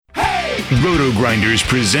Roto Grinders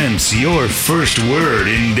presents your first word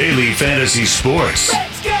in daily fantasy sports.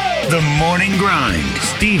 Let's go! The Morning Grind.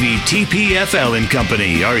 Stevietpfl and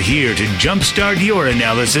Company are here to jumpstart your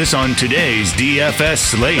analysis on today's DFS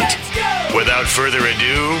slate. Let's go! Without further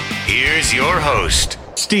ado, here's your host,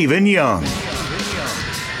 Stephen Young.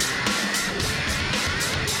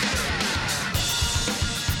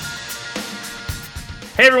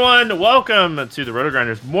 Hey everyone, welcome to the Roto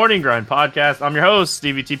Grinders Morning Grind Podcast. I'm your host,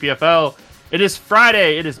 Stevietpfl. It is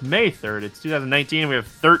Friday. It is May 3rd. It's 2019. We have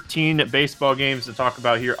 13 baseball games to talk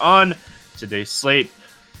about here on today's slate.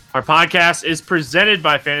 Our podcast is presented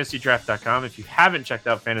by FantasyDraft.com. If you haven't checked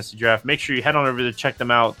out Fantasy Draft, make sure you head on over to check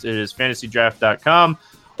them out. It is FantasyDraft.com.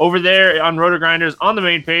 Over there on Roto Grinders, on the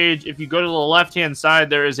main page, if you go to the left-hand side,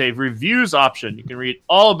 there is a reviews option. You can read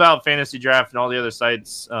all about Fantasy Draft and all the other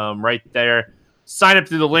sites right there. Sign up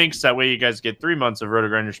through the links. That way you guys get 3 months of Roto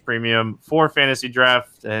Grinders Premium for Fantasy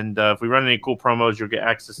Draft. And if we run any cool promos, you'll get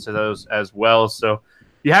access to those as well. So if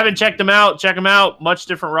you haven't checked them out, check them out. Much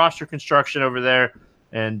different roster construction over there.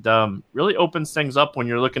 And really opens things up when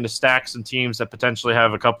you're looking to stack some teams that potentially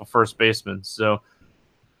have a couple first basemen. So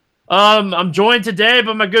I'm joined today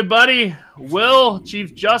by my good buddy, Will,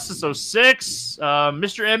 ChiefJustice06,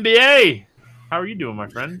 Mr. NBA. How are you doing, my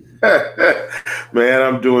friend? Man,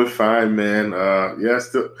 I'm doing fine, man.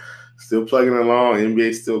 Still plugging along.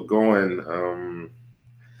 NBA's still going.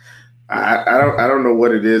 I don't know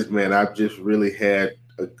what it is, man. I've just really had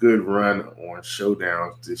a good run on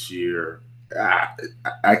showdowns this year.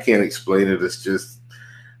 I can't explain it. It's just,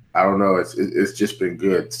 I don't know. It's just been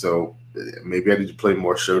good. So maybe I need to play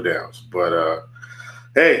more showdowns. But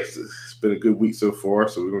hey, it's been a good week so far.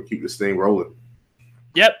 So we're gonna keep this thing rolling.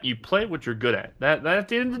 Yep, you play what you're good at. That at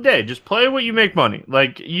the end of the day, just play what you make money.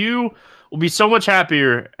 Like, you will be so much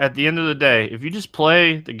happier at the end of the day if you just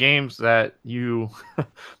play the games that you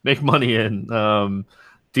make money in.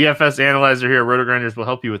 DFS Analyzer here at Roto Grinders will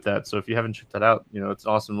help you with that. So if you haven't checked that out, it's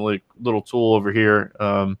an awesome little tool over here.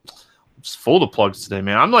 Just full of plugs today,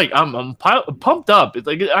 man. I'm pumped up. It's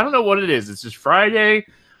like, I don't know what it is. It's just Friday.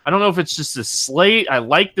 I don't know if it's just a slate. I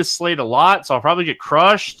like this slate a lot, so I'll probably get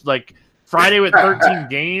crushed. Like, Friday with 13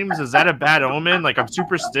 games, is that a bad omen? Like, I'm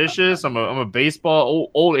superstitious. I'm a baseball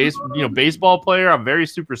old baseball player. I'm very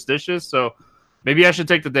superstitious, so maybe I should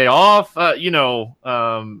take the day off. Let's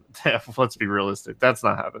be realistic. That's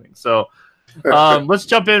not happening. So let's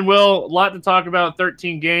jump in, Will. A lot to talk about.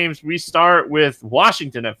 13 games. We start with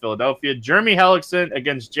Washington at Philadelphia. Jeremy Hellickson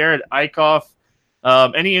against Jared Eichhoff.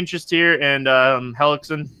 Any interest here in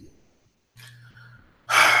Hellickson?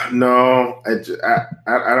 No,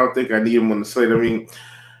 I don't think I need him on the slate. I mean,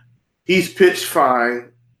 he's pitched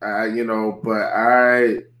fine, but I'm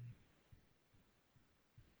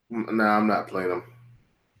not playing him.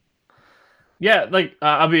 Yeah,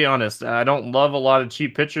 I'll be honest. I don't love a lot of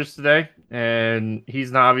cheap pitchers today, and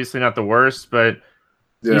he's obviously not the worst, but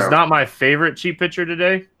he's not my favorite cheap pitcher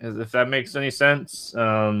today, if that makes any sense.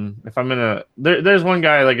 If I'm there's one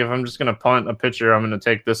guy, like, if I'm just gonna punt a pitcher, I'm gonna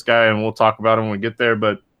take this guy, and we'll talk about him when we get there.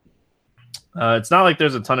 But it's not like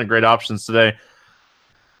there's a ton of great options today.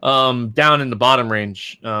 Down in the bottom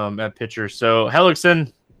range at pitcher. So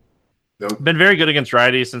Hellickson been very good against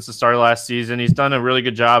righties since the start of last season. He's done a really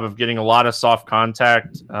good job of getting a lot of soft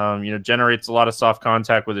contact. Generates a lot of soft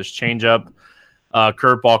contact with his changeup.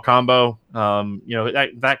 Curveball combo.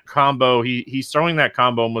 That combo, he's throwing that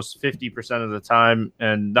combo almost 50% of the time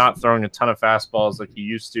and not throwing a ton of fastballs like he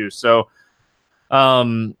used to. So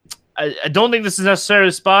I don't think this is necessarily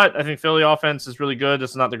a spot. I think Philly offense is really good. This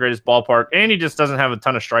is not the greatest ballpark, and he just doesn't have a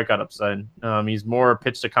ton of strikeout upside. He's more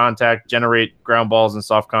pitch to contact, generate ground balls and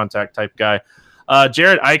soft contact type guy.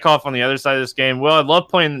 Jared Eichhoff on the other side of this game. Well, I love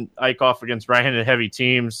playing Eichhoff against right-handed heavy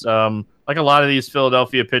teams. Like a lot of these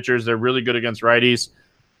Philadelphia pitchers, they're really good against righties.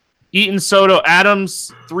 Eaton, Soto,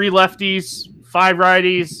 Adams, 3 lefties, 5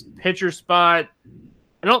 righties, pitcher spot.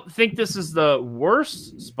 I don't think this is the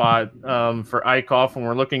worst spot for Eichhoff when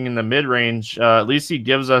we're looking in the mid-range. At least he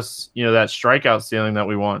gives us, that strikeout ceiling that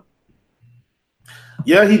we want.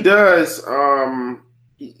 Yeah, he does.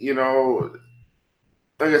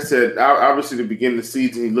 Like I said, obviously at the beginning of the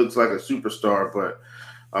season, he looks like a superstar, but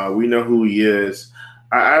we know who he is.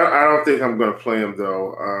 I don't think I'm going to play him,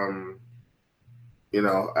 though.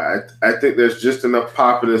 I think there's just enough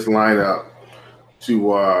pop in this lineup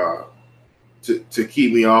to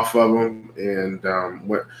keep me off of him. And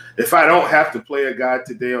if I don't have to play a guy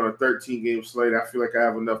today on a 13-game slate, I feel like I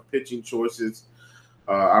have enough pitching choices.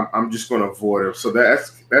 I'm just going to avoid him. So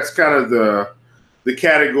that's kind of the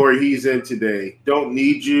category he's in today. Don't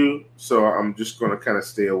need you, so I'm just going to kind of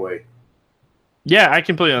stay away. Yeah, I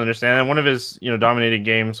completely understand. And one of his, dominating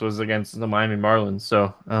games was against the Miami Marlins.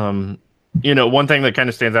 So, one thing that kind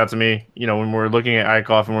of stands out to me, when we're looking at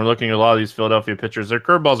Eichhoff and we're looking at a lot of these Philadelphia pitchers, their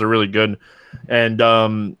curveballs are really good.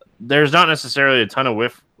 And there's not necessarily a ton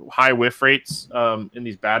of high whiff rates in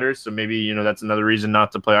these batters. So maybe, that's another reason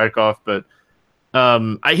not to play Eichhoff. But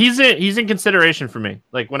he's in consideration for me.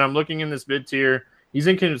 Like when I'm looking in this mid tier, he's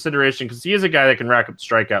in consideration because he is a guy that can rack up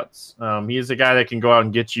strikeouts. He is a guy that can go out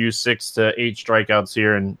and get you 6 to 8 strikeouts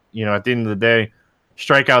here. And, at the end of the day,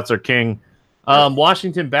 strikeouts are king.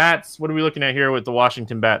 Washington bats. What are we looking at here with the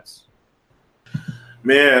Washington bats?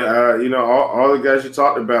 Man, all the guys you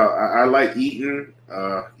talked about, I like Eaton.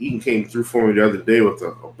 Eaton came through for me the other day with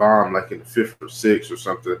a bomb like in the 5th or 6th or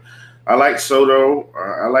something. I like Soto.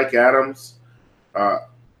 I like Adams.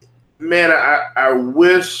 Man, I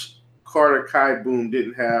wish Carter Kieboom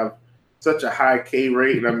didn't have such a high K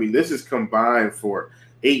rate. And I mean, this is combined for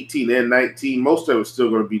 18 and 19. Most of it's still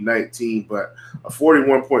going to be 19, but a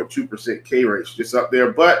 41.2% K rate is just up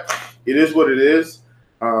there. But it is what it is.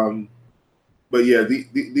 But yeah,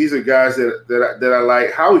 these are guys that I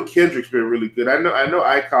like. Howie Kendrick's been really good. I know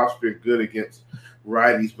Eichhoff's been good against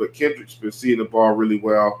righties, but Kendrick's been seeing the ball really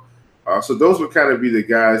well. So those would kind of be the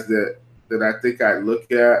guys that I think I'd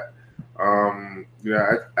look at. I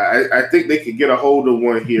think they could get a hold of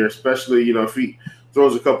one here, especially, if he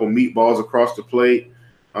throws a couple meatballs across the plate.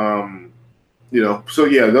 So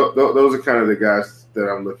yeah, those are kind of the guys that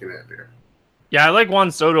I'm looking at there. Yeah, I like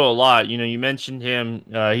Juan Soto a lot. You mentioned him.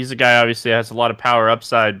 He's a guy obviously has a lot of power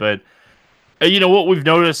upside, but what we've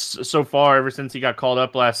noticed so far ever since he got called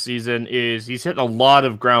up last season is he's hitting a lot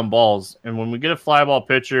of ground balls. And when we get a fly ball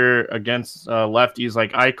pitcher against lefties,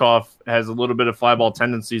 like Eichhoff has a little bit of fly ball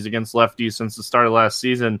tendencies against lefties since the start of last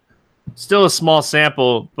season. Still a small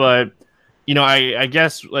sample, but I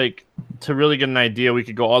guess like to really get an idea, we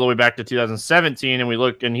could go all the way back to 2017 and we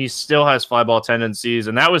look, and he still has fly ball tendencies,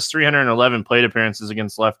 and that was 311 plate appearances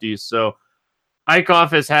against lefties. So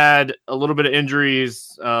Eichhoff has had a little bit of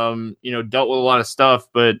injuries, dealt with a lot of stuff,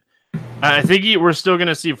 but I think we're still going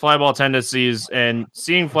to see fly ball tendencies, and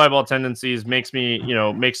seeing fly ball tendencies makes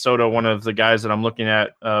Soto one of the guys that I'm looking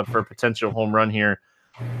at for a potential home run here.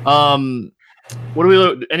 Anything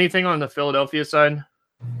on the Philadelphia side?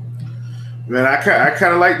 Man, I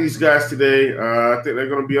kind of like these guys today. I think they're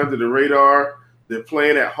going to be under the radar. They're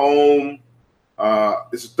playing at home.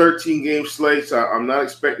 It's a 13-game slate, so I'm not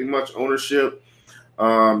expecting much ownership.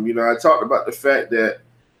 I talked about the fact that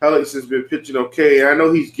Helix has been pitching okay. I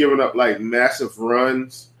know he's given up like massive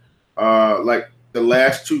runs, like the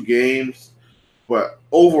last 2 games, but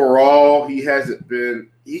overall he hasn't been.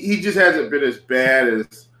 He just hasn't been as bad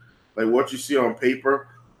as like what you see on paper.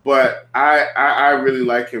 But I really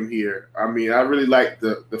like him here. I mean, I really like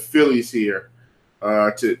the Phillies here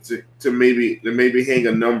to maybe hang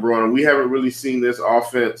a number on him. We haven't really seen this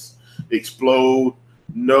offense explode.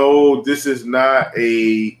 No, this is not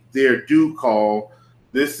their due call.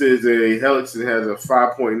 This is a Hellickson has a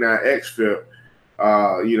 5.9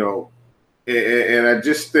 xFIP. And I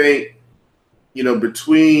just think,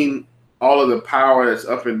 between all of the power that's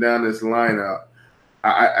up and down this lineup,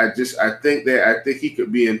 I think he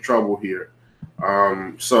could be in trouble here.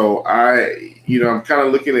 So I'm kind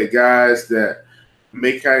of looking at guys that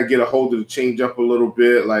may kind of get a hold of the changeup a little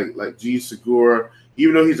bit, like G Segura.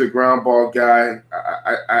 Even though he's a ground ball guy,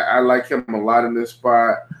 I like him a lot in this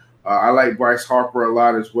spot. I like Bryce Harper a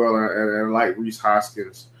lot as well, and I like Rhys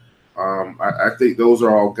Hoskins. I think those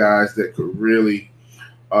are all guys that could really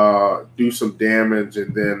do some damage.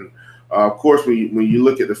 And then, of course, when you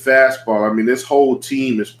look at the fastball, I mean, this whole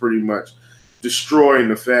team is pretty much destroying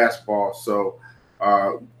the fastball. So,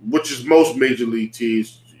 which is most major league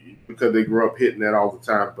teams because they grew up hitting that all the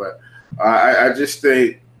time. But I just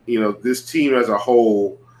think, this team as a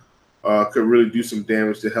whole could really do some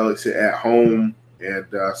damage to Helix at home. And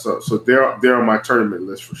so they're on my tournament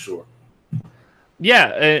list for sure. Yeah,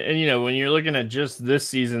 and when you're looking at just this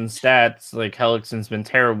season's stats, like Hellickson's been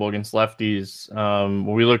terrible against lefties.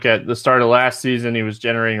 When we look at the start of last season, he was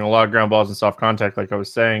generating a lot of ground balls and soft contact, like I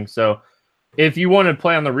was saying. So if you want to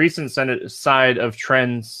play on the recent side of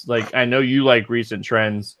trends, like I know you like recent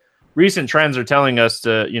trends are telling us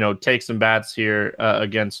to, take some bats here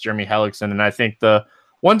against Jeremy Hellickson. And I think the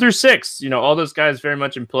 1 through 6, all those guys very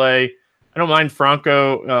much in play. I don't mind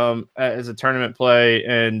Franco as a tournament play,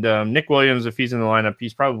 and Nick Williams, if he's in the lineup,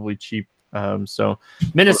 he's probably cheap. So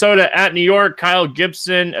Minnesota at New York, Kyle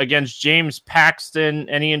Gibson against James Paxton.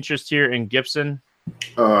 Any interest here in Gibson?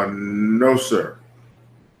 No, sir.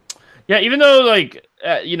 Yeah, even though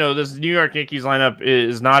this New York Yankees lineup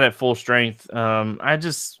is not at full strength,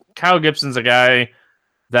 Kyle Gibson's a guy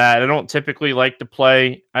that I don't typically like to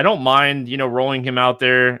play. I don't mind, rolling him out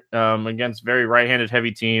there against very right-handed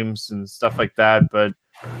heavy teams and stuff like that, but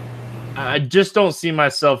I just don't see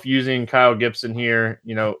myself using Kyle Gibson here.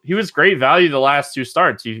 He was great value the last two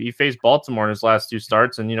starts. He faced Baltimore in his last two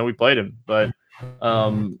starts, and we played him. But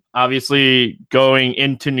obviously, going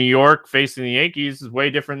into New York facing the Yankees is way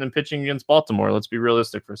different than pitching against Baltimore. Let's be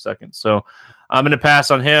realistic for a second. So I'm going to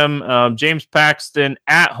pass on him. James Paxton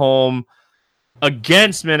at home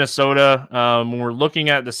against Minnesota. When we're looking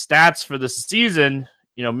at the stats for the season,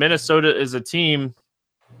 Minnesota is a team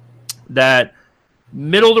that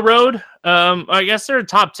middle of the road. I guess they're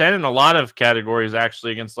top 10 in a lot of categories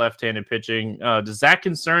actually against left-handed pitching. Does that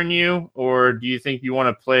concern you, or do you think you want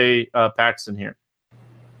to play Paxton here?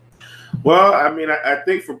 Well, I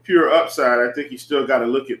think for pure upside, I think you still got to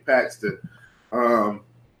look at Paxton.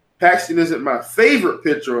 Paxton isn't my favorite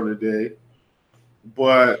pitcher on the day,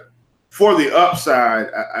 but for the upside,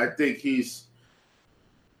 I think he's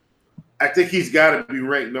got to be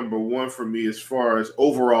ranked number one for me as far as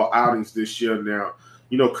overall outings this year now.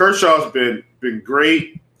 Kershaw's been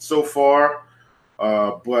great so far,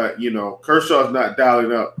 but, Kershaw's not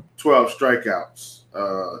dialing up 12 strikeouts.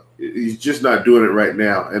 He's just not doing it right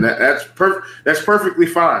now, and that's perfectly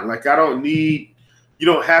fine. Like, you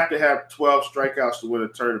don't have to have 12 strikeouts to win a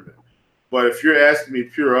tournament. But if you're asking me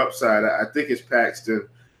pure upside, I think it's Paxton.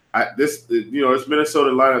 This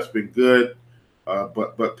Minnesota lineup's been good.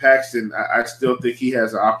 But Paxton, I still think he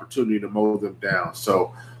has an opportunity to mow them down.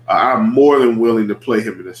 So I'm more than willing to play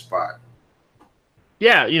him in this spot.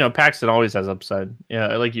 Yeah, Paxton always has upside.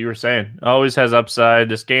 Yeah, like you were saying, always has upside.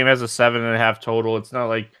 This game has a 7.5 total. It's not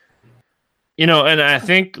like, and I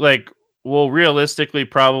think we'll realistically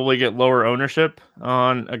probably get lower ownership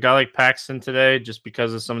on a guy like Paxton today just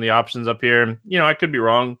because of some of the options up here. I could be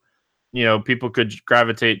wrong. People could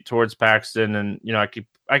gravitate towards Paxton, and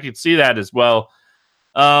I could see that as well.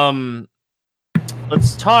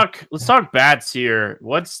 Let's talk bats here.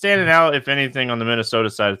 What's standing out, if anything, on the Minnesota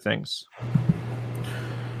side of things?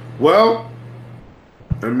 Well,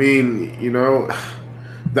 the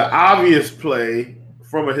obvious play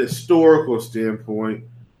from a historical standpoint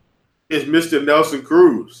is Mr. Nelson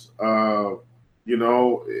Cruz.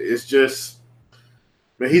 It's just,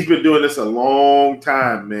 man, he's been doing this a long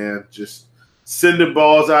time, man. Just sending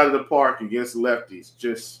balls out of the park against lefties.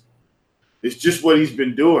 It's just what he's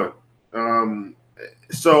been doing.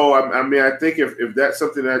 So I think if that's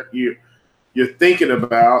something that you're thinking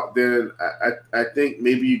about, then I think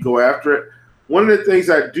maybe you go after it. One of the things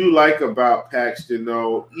I do like about Paxton,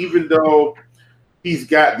 though, even though he's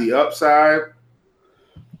got the upside,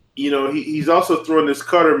 he's also throwing this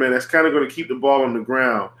cutter, man, that's kind of going to keep the ball on the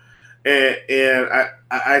ground. And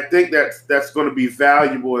I think that's going to be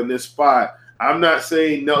valuable in this spot. I'm not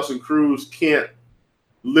saying Nelson Cruz can't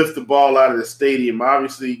lift the ball out of the stadium.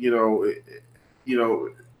 Obviously,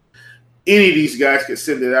 any of these guys can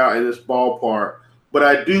send it out in this ballpark. But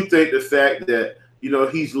I do think the fact that,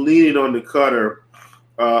 he's leaning on the cutter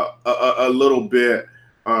a little bit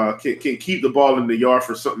can keep the ball in the yard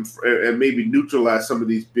for something and maybe neutralize some of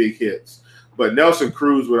these big hits. But Nelson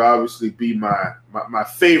Cruz would obviously be my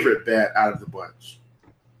favorite bat out of the bunch.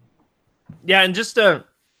 Yeah, and just to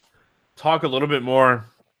talk a little bit more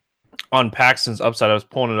on Paxton's upside, I was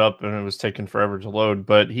pulling it up and it was taking forever to load,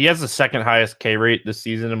 but he has the second highest K rate this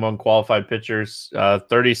season among qualified pitchers.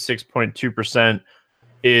 36.2%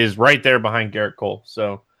 is right there behind Garrett Cole.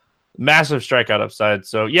 So massive strikeout upside.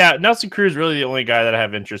 So yeah, Nelson Cruz really the only guy that I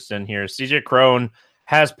have interest in here. CJ Cron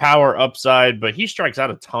has power upside, but he strikes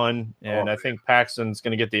out a ton, and I think Paxton's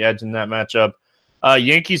going to get the edge in that matchup.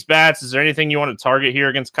 Yankees bats, is there anything you want to target here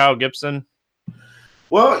against Kyle Gibson?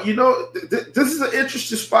 Well, this is an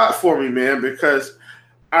interesting spot for me, man, because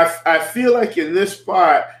I feel like in this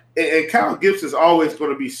spot, and Kyle Gibson's always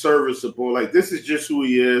going to be serviceable. Like, this is just who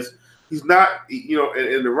he is. He's not,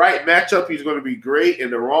 in the right matchup, he's going to be great. In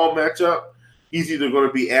the wrong matchup, he's either going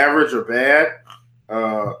to be average or bad.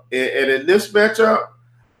 And in this matchup,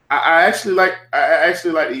 I actually like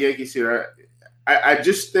the Yankees here. I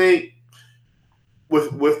just think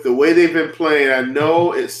with the way they've been playing, I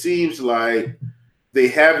know it seems like they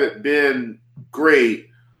haven't been great,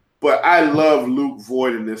 but I love Luke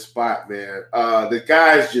Voigt in this spot, man. The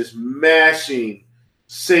guy's just mashing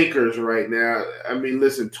sinkers right now.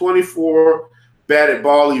 Listen, 24 batted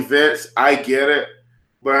ball events, I get it.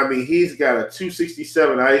 But, he's got a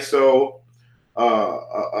 267 ISO,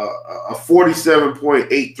 a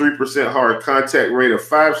 47.83% hard contact rate, a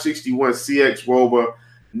 561 CX WOBA,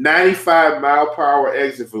 95 mile per hour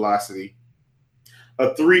exit velocity,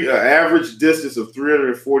 a average distance of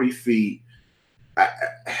 340 feet.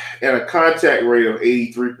 and a contact rate of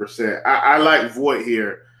 83%. I like Voit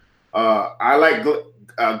here. I like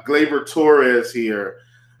Gleyber Torres here.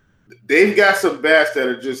 They've got some bats that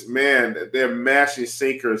are just, man, they're mashing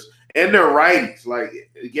sinkers, and they're righties.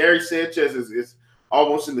 Like Gary Sanchez is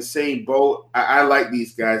almost in the same boat. I like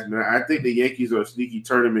these guys, man. I think the Yankees are a sneaky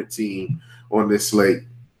tournament team on this slate.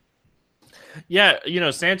 Yeah,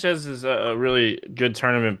 Sanchez is a really good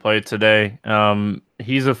tournament play today.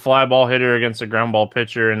 He's a fly ball hitter against a ground ball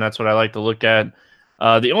pitcher, and that's what I like to look at.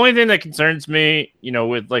 The only thing that concerns me,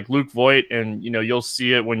 with like Luke Voit, and you'll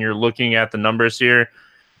see it when you're looking at the numbers here,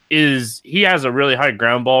 is he has a really high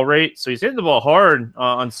ground ball rate. So he's hitting the ball hard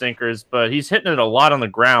on sinkers, but he's hitting it a lot on the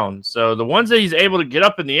ground. So the ones that he's able to get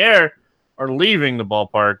up in the air are leaving the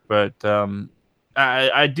ballpark. But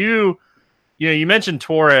I do, you mentioned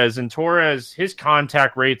Torres, and Torres, his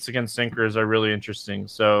contact rates against sinkers are really interesting.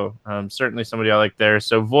 So certainly somebody I like there.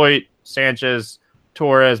 So Voit, Sanchez,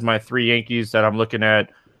 Torres, my three Yankees that I'm looking at.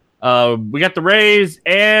 We got the Rays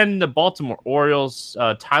and the Baltimore Orioles.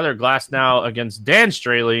 Tyler Glasnow against Dan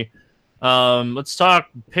Straley. Let's talk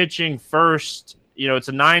pitching first. It's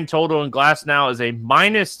a 9 total, and Glasnow is a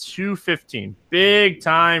minus 215. Big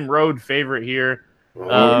time road favorite here.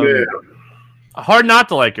 Man. Hard not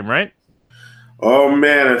to like him, right? Oh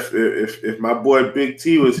man, if my boy Big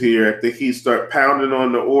T was here, I think he'd start pounding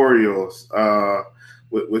on the Orioles.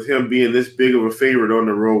 With him being this big of a favorite on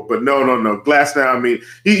the road. But no. Glasnow, I mean,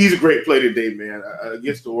 he's a great play today, man.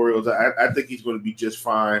 Against the Orioles, I think he's going to be just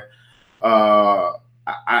fine. I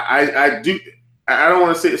don't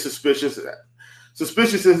want to say it's suspicious.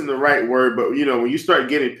 Suspicious isn't the right word, but, when you start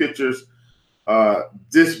getting pitchers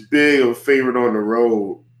this big of a favorite on the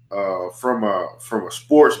road from a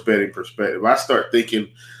sports betting perspective, I start thinking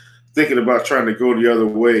about trying to go the other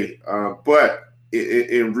way. But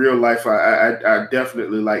in real life, I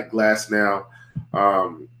definitely like Glasnow.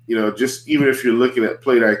 Just even if you're looking at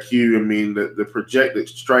plate IQ, I mean, the projected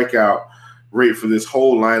strikeout rate for this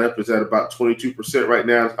whole lineup is at about 22% right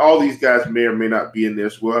now. All these guys may or may not be in there,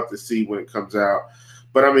 so we'll have to see when it comes out.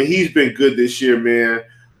 But, I mean, he's been good this year, man.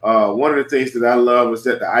 One of the things that I love is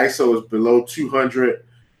that the ISO is below 200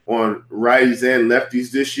 on righties and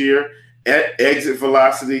lefties this year. Exit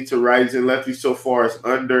velocity to righties and lefties so far is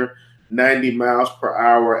under 90 miles per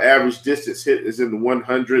hour. Average distance hit is in the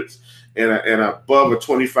 100s and above a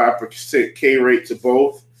 25% K rate to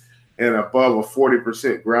both and above a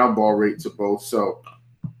 40% ground ball rate to both. So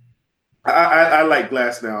I like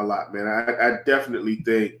Glasnow a lot, man. I definitely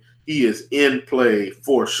think he is in play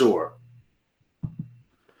for sure.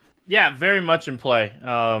 Yeah, very much in play.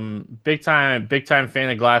 Big time fan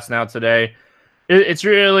of Glasnow today. It's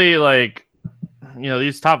really like,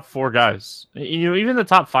 these top 4 guys, even the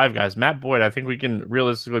top 5 guys, Matt Boyd, I think we can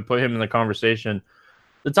realistically put him in the conversation.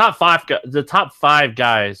 The top 5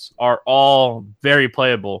 guys are all very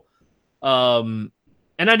playable. And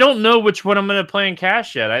I don't know which one I'm going to play in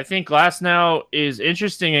cash yet. I think Glasnow is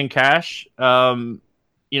interesting in cash.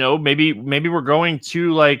 Maybe we're going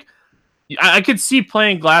to like, I could see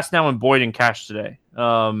playing Glasnow and Boyd in cash today,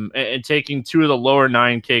 and taking 2 of the lower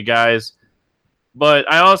 9K guys.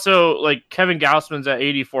 But I also like Kevin Gausman's at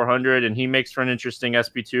 8,400, and he makes for an interesting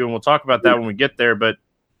SP2, and we'll talk about that when we get there. But,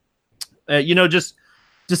 just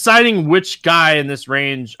deciding which guy in this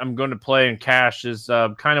range I'm going to play in cash is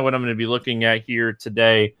kind of what I'm going to be looking at here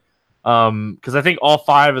today, because I think all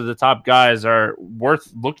 5 of the top guys are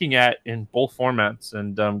worth looking at in both formats.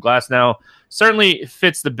 And Glasnow certainly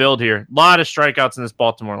fits the build here. A lot of strikeouts in this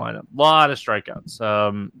Baltimore lineup. A lot of strikeouts.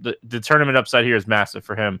 The tournament upside here is massive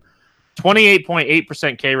for him.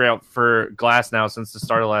 28.8% K rate for Glasnow since the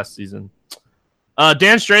start of last season.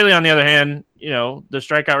 Dan Straley, on the other hand, the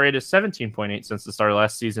strikeout rate is 17.8 since the start of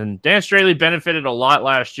last season. Dan Straley benefited a lot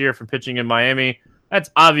last year from pitching in Miami. That's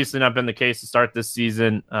obviously not been the case to start this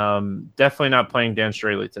season. Definitely not playing Dan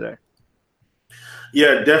Straley today.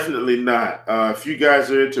 Yeah, definitely not. If you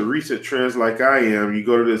guys are into recent trends like I am, you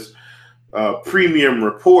go to this premium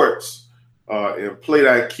reports and plate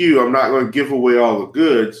IQ. I'm not going to give away all the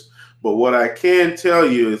goods. But what I can tell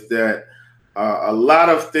you is that a lot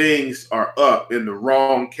of things are up in the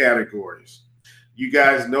wrong categories. You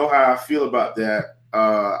guys know how I feel about that.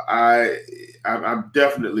 I'm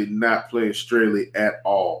definitely not playing Straley at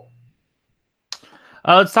all.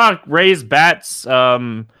 Let's talk Rays bats.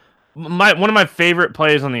 One of my favorite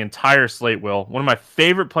plays on the entire slate, Will. One of my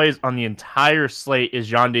favorite plays on the entire slate is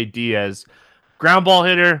Yandy Diaz. Ground ball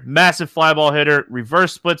hitter, massive fly ball hitter,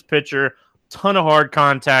 reverse splits pitcher, ton of hard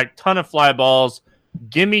contact, ton of fly balls.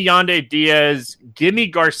 Give me Yandy Diaz. Give me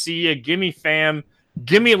Garcia. Give me Pham.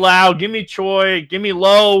 Give me Lau. Give me Choi. Give me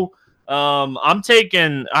Lowe. I'm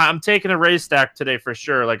taking a Rays stack today for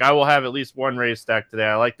sure. Like I will have at least one Rays stack today.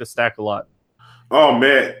 I like the stack a lot. Oh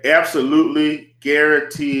man, absolutely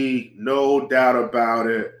guaranteed, no doubt about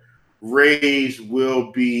it. Rays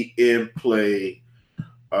will be in play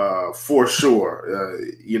for sure.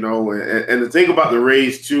 And the thing about the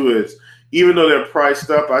Rays too is, even though they're priced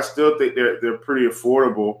up, I still think they're pretty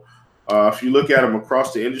affordable. If you look at them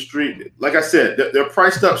across the industry, like I said, they're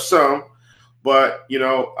priced up some, but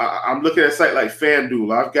I'm looking at a site like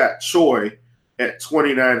FanDuel. I've got Choi at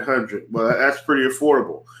 2,900. Well, that's pretty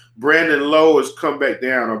affordable. Brandon Lowe has come back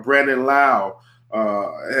down, or Brandon Lau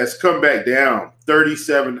has come back down,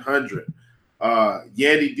 3,700.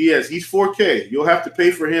 Yandy Diaz, he's 4K. You'll have to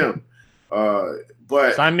pay for him.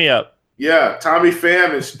 But sign me up. Yeah, Tommy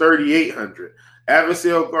Pham is 3,800.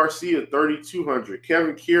 Avisail Garcia, 3,200.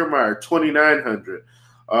 Kevin Kiermaier, 2,900.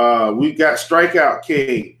 We got Strikeout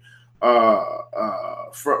King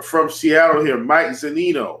from Seattle here, Mike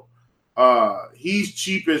Zunino. He's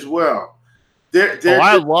cheap as well.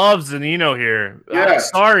 I love Zunino here. Yeah,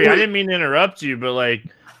 sorry, I didn't mean to interrupt you, but like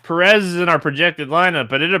Perez is in our projected lineup,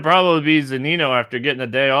 but it'll probably be Zunino after getting a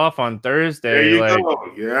day off on Thursday. There you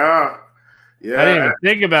go. Yeah. I didn't even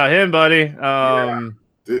think about him, buddy.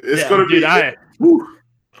 It's going to be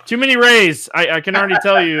too many Rays. I can already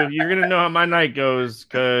tell you, you're going to know how my night goes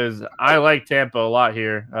because I like Tampa a lot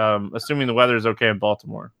here, assuming the weather is okay in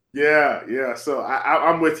Baltimore. Yeah. So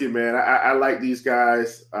I'm with you, man. I like these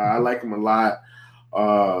guys. I like them a lot.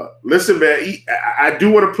 Listen, man, I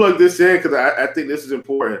do want to plug this in because I think this is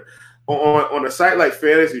important. On a site like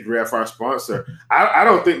FantasyDraft, our sponsor, I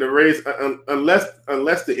don't think the Rays,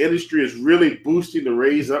 unless the industry is really boosting the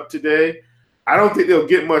Rays up today, I don't think they'll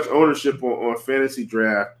get much ownership on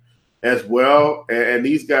FantasyDraft as well. And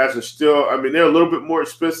these guys are still, they're a little bit more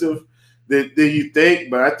expensive than you think,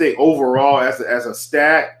 but I think overall as a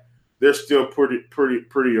stack, they're still pretty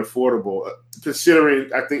affordable,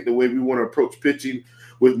 considering I think the way we want to approach pitching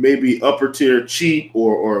with maybe upper tier cheap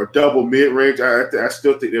or a double mid range. I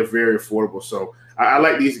still think they're very affordable. So I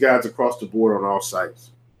like these guys across the board on all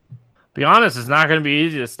sites. Be honest, it's not going to be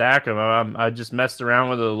easy to stack them. I just messed around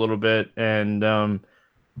with it a little bit, and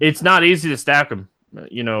it's not easy to stack them.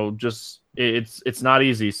 It's not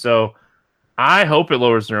easy. So I hope it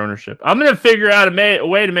lowers their ownership. I'm going to figure out a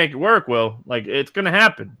way to make it work, Will. Like, it's going to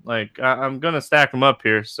happen. Like, I'm going to stack them up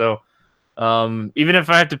here. So even if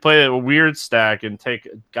I have to play a weird stack and take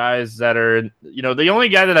guys that are, the only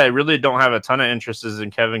guy that I really don't have a ton of interest is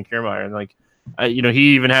in Kevin Kiermaier. Like,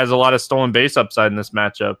 he even has a lot of stolen base upside in this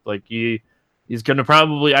matchup. Like, he's going to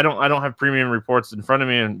probably, I don't have premium reports in front of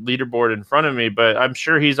me and leaderboard in front of me, but I'm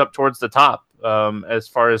sure he's up towards the top as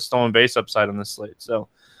far as stolen base upside on this slate. So,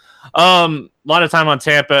 a lot of time on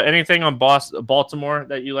Tampa. Anything on Baltimore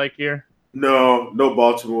that you like here? No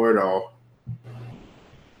Baltimore at all.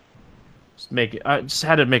 I just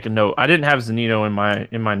had to make a note. I didn't have Zunino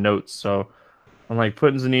in my notes, so I'm like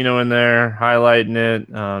putting Zunino in there, highlighting it,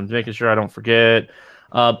 making sure I don't forget.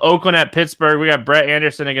 Oakland at Pittsburgh. We got Brett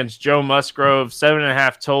Anderson against Joe Musgrove,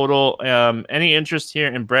 7.5 total. Any interest here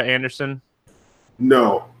in Brett Anderson?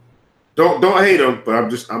 No, don't hate him, but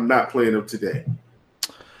I'm not playing him today.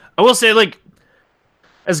 I will say, like,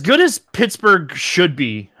 as good as Pittsburgh should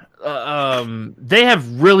be, they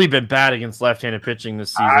have really been bad against left-handed pitching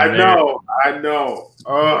this season. I know.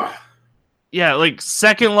 Yeah, like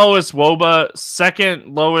second lowest WOBA,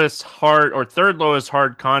 second lowest hard or third lowest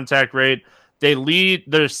hard contact rate.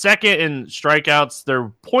 They're second in strikeouts.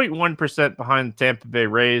 They're 0.1% behind the Tampa Bay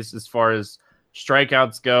Rays as far as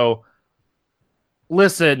strikeouts go.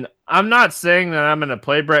 Listen, I'm not saying that I'm going to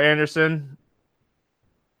play Brett Anderson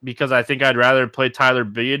because I think I'd rather play Tyler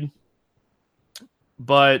Beede.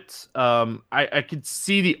 But I could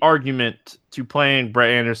see the argument to playing Brett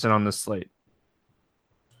Anderson on this slate.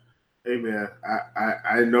 Hey, man,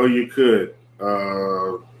 I know you could.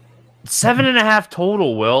 7.5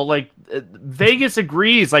 total, Will. Like, Vegas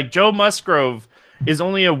agrees. Like, Joe Musgrove is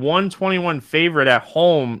only a 121 favorite at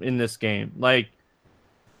home in this game. Like,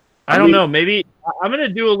 I don't know. Maybe I'm going to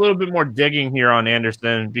do a little bit more digging here on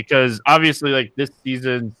Anderson because obviously, like, this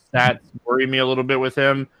season stats worry me a little bit with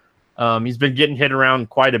him. He's been getting hit around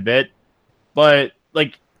quite a bit, but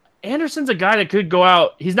like Anderson's a guy that could go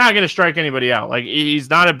out. He's not going to strike anybody out. Like, he's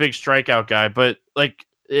not a big strikeout guy, but like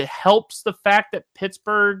it helps the fact that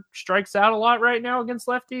Pittsburgh strikes out a lot right now against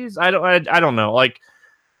lefties. I don't know. Like,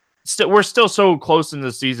 we're still so close in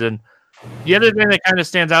the season. The other thing that kind of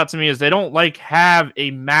stands out to me is they don't like have a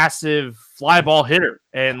massive fly ball hitter,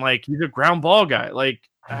 and like he's a ground ball guy. Like,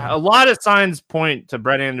 a lot of signs point to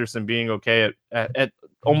Brett Anderson being okay at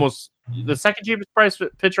almost the second cheapest price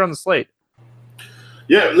pitcher on the slate.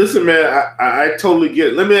 Yeah, listen, man, I totally get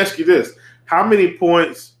it. Let me ask you this. How many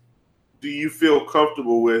points do you feel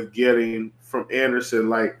comfortable with getting from Anderson?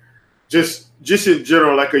 Like, just in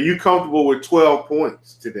general, like, are you comfortable with 12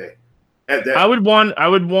 points today? At that, I would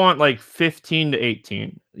want like 15 to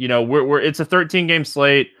 18. You know, we're it's a 13 game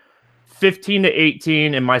slate, 15 to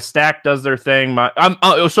 18, and my stack does their thing.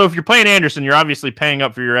 So if you're playing Anderson, you're obviously paying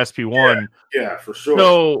up for your SP1. Yeah, for sure.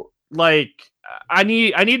 So like I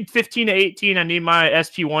need 15 to 18. I need my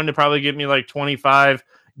SP1 to probably get me like 25.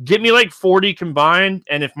 Get me like 40 combined.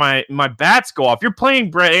 And if my bats go off, you're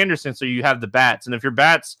playing Brett Anderson, so you have the bats. And if your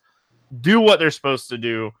bats do what they're supposed to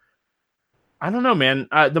do, I don't know, man.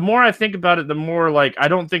 The more I think about it, the more like I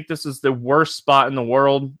don't think this is the worst spot in the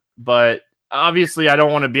world. But obviously, I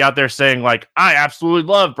don't want to be out there saying like I absolutely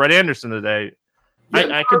love Brett Anderson today.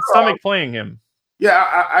 Yeah, I could stomach playing him. Yeah,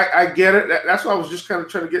 I get it. That's what I was just kind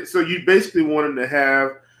of trying to get. So you basically want him to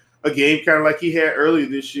have a game kind of like he had earlier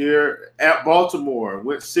this year at Baltimore.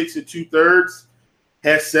 Went 6 2/3,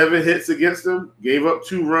 had 7 hits against them, gave up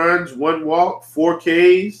 2 runs, 1 walk, 4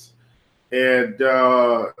 Ks, and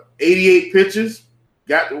 88 pitches.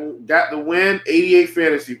 Got the win. 18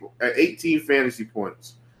 fantasy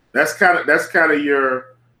points. That's kind of your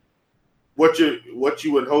what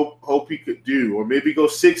you would hope he could do, or maybe go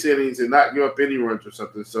 6 innings and not give up any runs or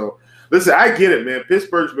something. So listen, I get it, man.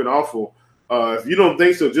 Pittsburgh's been awful. If you don't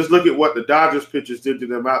think so, just look at what the Dodgers pitchers did to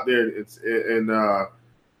them out there in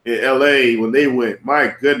LA when they went.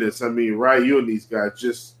 My goodness, I mean, Ryu and these guys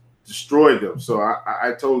just destroyed them. So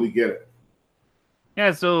I totally get it.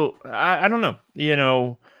 Yeah, so I don't know. You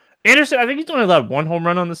know, Anderson, I think he's only allowed 1 home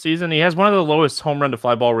run on the season. He has one of the lowest home run to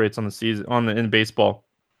fly ball rates on the season in baseball.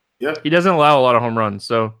 Yeah, he doesn't allow a lot of home runs.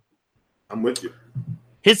 So I'm with you.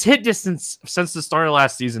 His hit distance since the start of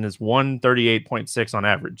last season is 138.6 on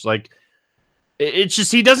average. Like, it's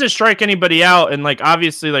just he doesn't strike anybody out, and like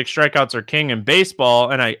obviously, like strikeouts are king in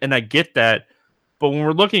baseball, and I get that. But when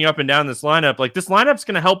we're looking up and down this lineup, like this lineup's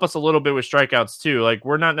going to help us a little bit with strikeouts too. Like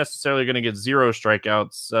we're not necessarily going to get 0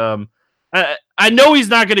 strikeouts. I know he's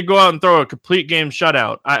not going to go out and throw a complete game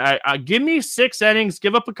shutout. I give me 6 innings,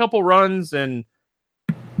 give up a couple runs, and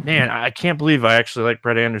man, I can't believe I actually like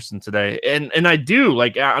Brett Anderson today. And I do.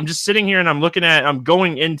 Like I'm just sitting here and I'm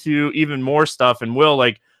going into even more stuff. And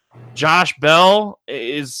like Josh Bell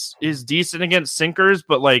is decent against sinkers,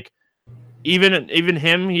 but like even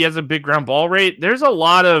him, he has a big ground ball rate. There's a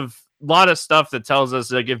lot of stuff that tells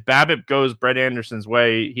us like if BABIP goes Brett Anderson's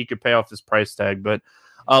way, he could pay off this price tag. But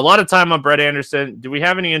a lot of time on Brett Anderson. Do we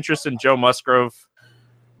have any interest in Joe Musgrove?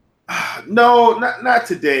 No, not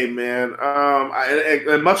today, man.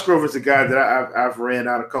 And Musgrove is a guy that I've ran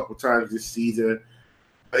out a couple times this season.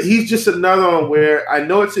 He's just another one where I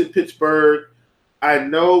know it's in Pittsburgh. I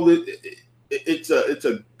know that it's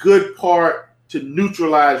a good part to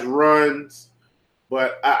neutralize runs,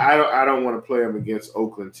 but I don't want to play him against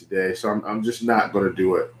Oakland today, so I'm just not going to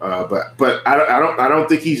do it. But I don't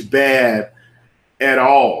think he's bad at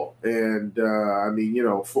all. And I mean, you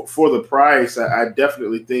know, for the price, I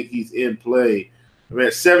definitely think he's in play. I mean,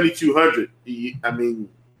 at 7,200, I mean,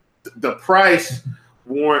 the price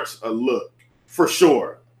warrants a look for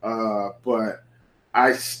sure. But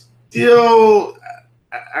I still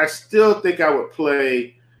think I would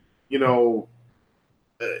play. I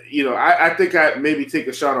think I'd maybe take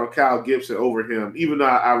a shot on Kyle Gibson over him, even though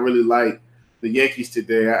I really like the Yankees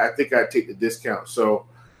today. I think I'd take the discount. So.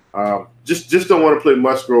 Just don't want to play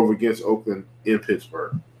Musgrove against Oakland in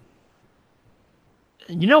Pittsburgh.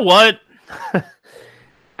 You know what?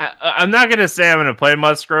 I'm not going to say I'm going to play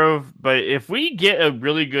Musgrove, but if we get a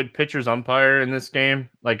really good pitcher's umpire in this game,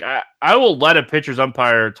 like I will let a pitcher's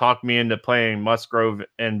umpire talk me into playing Musgrove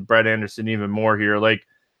and Brett Anderson even more here. Like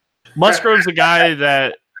Musgrove's a guy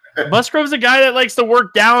that likes to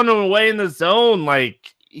work down and away in the zone.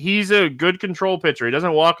 Like he's a good control pitcher. He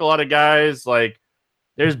doesn't walk a lot of guys. Like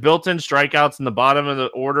there's built-in strikeouts in the bottom of the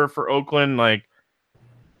order for Oakland. Like,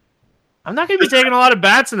 I'm not going to be taking a lot of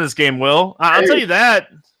bats in this game, Will. I'll tell you that.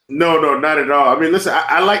 No, not at all. I mean, listen,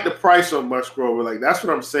 I like the price on Musgrove. Like, that's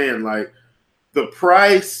what I'm saying. Like, the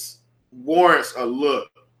price warrants a look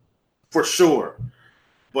for sure.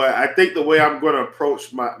 But I think the way I'm going to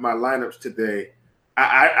approach my lineups today,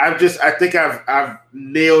 I think I've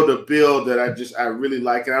nailed a build that I really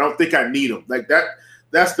like, and I don't think I need them. Like that.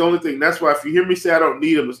 That's the only thing. That's why if you hear me say I don't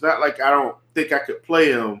need him, it's not like I don't think I could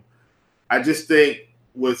play him. I just think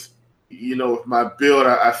with my build,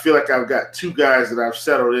 I feel like I've got 2 guys that I've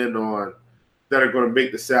settled in on that are going to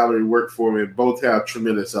make the salary work for me, and both have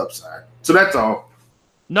tremendous upside. So that's all.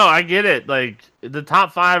 No, I get it. Like the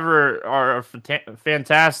top 5 are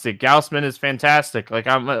fantastic. Gaussman is fantastic. Like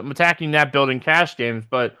I'm attacking that building cash games,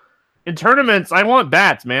 but in tournaments, I want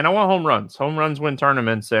bats, man. I want home runs. Home runs win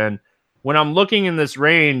tournaments, and when I'm looking in this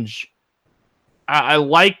range, I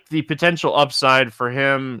like the potential upside for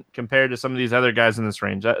him compared to some of these other guys in this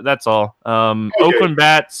range. That's all. Okay. Oakland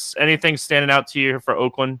bats. Anything standing out to you for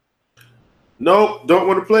Oakland? Nope, don't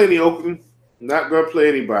want to play any Oakland. Not going to play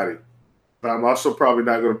anybody. But I'm also probably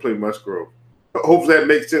not going to play Musgrove. Hopefully that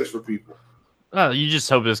makes sense for people. You just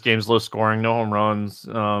hope this game's low scoring, no home runs.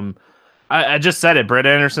 I just said it. Brett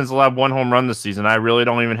Anderson's allowed 1 home run this season. I really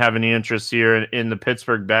don't even have any interest here in the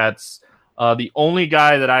Pittsburgh bats. The only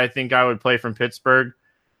guy that I think I would play from Pittsburgh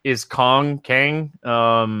is Kang,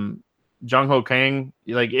 Jung-Ho Kang.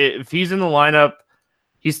 Like if he's in the lineup,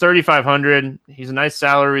 he's 3,500. He's a nice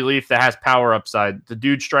salary relief that has power upside. The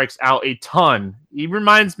dude strikes out a ton. He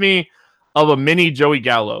reminds me of a mini Joey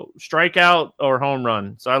Gallo, strikeout or home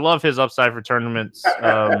run. So I love his upside for tournaments.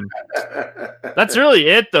 That's really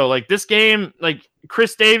it, though. Like this game, like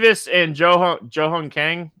Chris Davis and Jung-Ho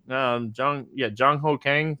Kang.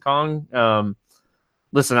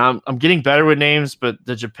 Listen, I'm getting better with names, but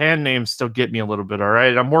the Japan names still get me a little bit. All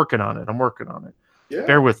right, I'm working on it. Yeah.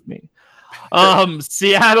 Bear with me.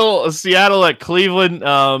 Seattle at Cleveland.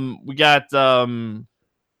 We got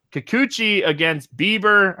Kikuchi against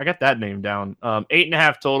Bieber. I got that name down.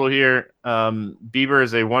 8.5 total here. Bieber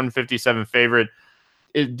is a 157 favorite.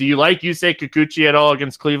 Do you like Yusei Kikuchi at all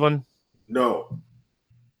against Cleveland? No.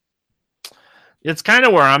 It's kind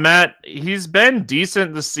of where I'm at. He's been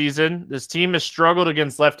decent this season. This team has struggled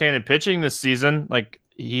against left-handed pitching this season. Like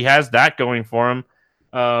he has that going for him.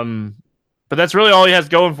 But that's really all he has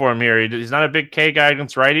going for him here. He's not a big K guy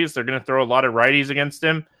against righties. They're going to throw a lot of righties against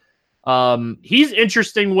him. He's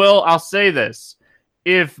interesting, Will. I'll say this.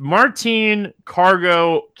 If Martin,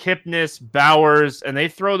 Cargo, Kipnis, Bowers, and they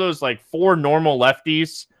throw those like 4 normal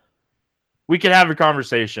lefties, we could have a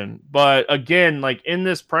conversation. But again, like in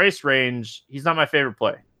this price range, he's not my favorite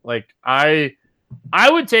play. Like I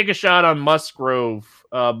would take a shot on Musgrove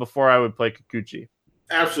before I would play Kikuchi.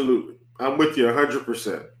 Absolutely. I'm with you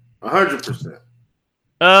 100%. 100%.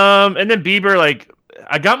 And then Bieber, like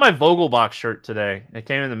I got my Vogelbach shirt today. It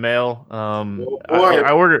came in the mail.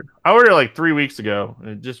 I ordered like 3 weeks ago, and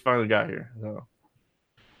it just finally got here. So.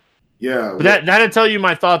 Yeah, but that'll tell you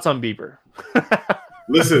my thoughts on Bieber.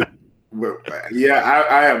 Listen, yeah,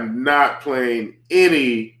 I am not playing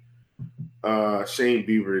any Shane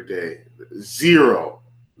Bieber today. Zero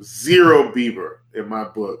Bieber in my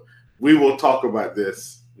book. We will talk about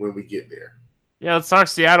this when we get there. Yeah, let's talk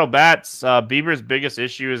Seattle bats. Bieber's biggest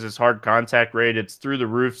issue is his hard contact rate. It's through the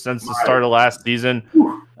roof since the start of last season.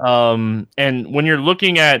 And when you're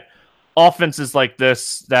looking at offenses like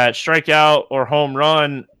this that strike out or home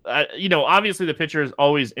run, obviously the pitcher is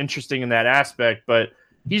always interesting in that aspect, but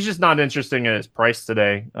he's just not interesting at his price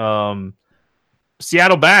today.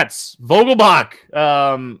 Seattle bats,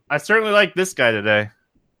 Vogelbach. I certainly like this guy today.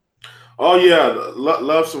 Oh, yeah.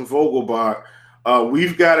 Love some Vogelbach.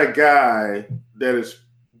 We've got a guy that is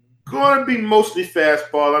going to be mostly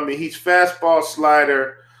fastball. I mean, he's fastball,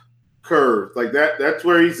 slider, curve. Like that's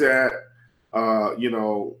where he's at. Curve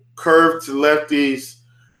to lefties,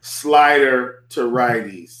 slider to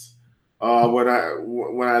righties. When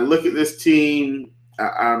I look at this team,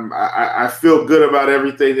 I feel good about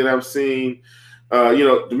everything that I'm seeing.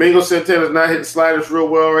 Domingo Santana's not hitting sliders real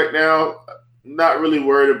well right now. Not really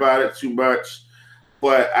worried about it too much.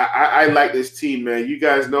 But I like this team, man. You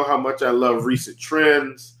guys know how much I love recent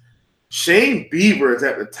trends. Shane Bieber is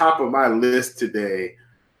at the top of my list today.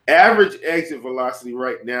 Average exit velocity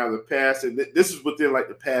right now, this is within like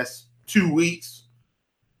the past 2 weeks.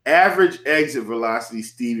 Average exit velocity,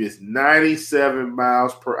 Steve, is 97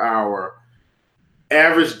 miles per hour.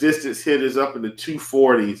 Average distance hit is up in the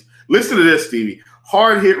 240s. Listen to this, Stevie.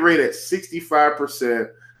 Hard hit rate at 65%.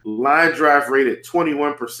 Line drive rate at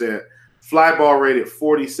 21%. Fly ball rate at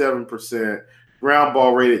 47%, ground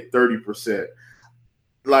ball rate at 30%.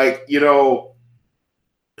 Like,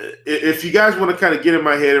 if you guys want to kind of get in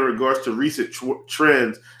my head in regards to recent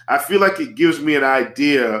trends, I feel like it gives me an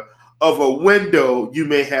idea of a window you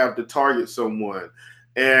may have to target someone.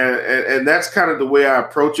 And that's kind of the way I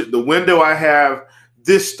approach it. The window I have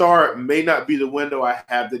this start may not be the window I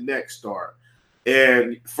have the next start.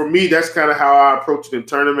 And for me, that's kind of how I approach it in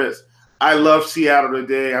tournaments. I love Seattle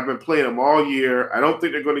today. I've been playing them all year. I don't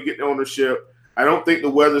think they're going to get the ownership. I don't think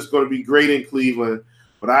the weather's going to be great in Cleveland,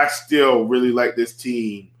 but I still really like this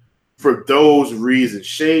team for those reasons.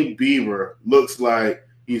 Shane Bieber looks like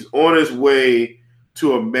he's on his way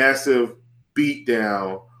to a massive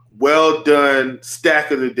beatdown well done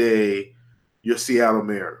stack of the day, your Seattle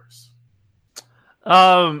Mariners.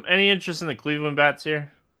 Any interest in the Cleveland bats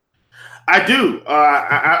here? I do.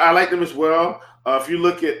 I like them as well. If you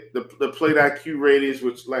look at the plate IQ ratings,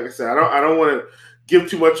 which, like I said, I don't want to give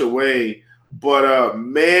too much away, but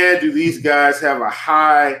man, do these guys have a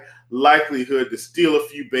high likelihood to steal a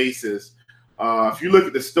few bases. If you look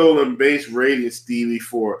at the stolen base rating, Stevie,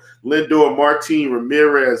 for Lindor, Martin,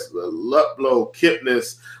 Ramirez, Luplow,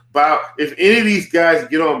 Kipnis, if any of these guys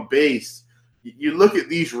get on base, you look at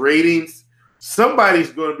these ratings,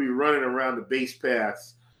 somebody's going to be running around the base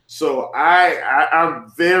paths. So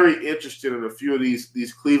I'm very interested in a few of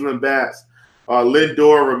these Cleveland bats,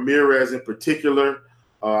 Lindor, Ramirez in particular.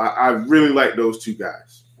 I really like those two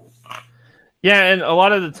guys. Yeah, and a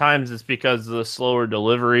lot of the times it's because of the slower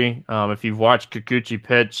delivery. If you've watched Kikuchi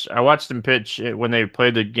pitch, I watched him pitch when they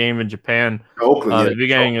played the game in Japan at the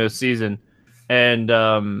beginning of the season.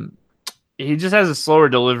 And he just has a slower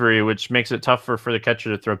delivery, which makes it tougher for the catcher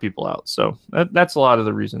to throw people out. So that's a lot of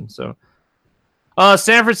the reason. So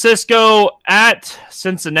San Francisco at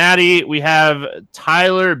Cincinnati. We have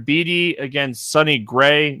Tyler Beede against Sonny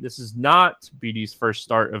Gray. This is not Beaty's first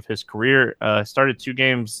start of his career. Started 2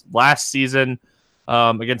 games last season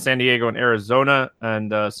against San Diego and Arizona.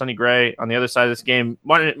 And Sonny Gray on the other side of this game,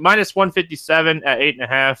 minus 157 at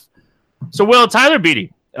 8.5. So, Will, Tyler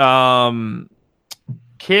Beede.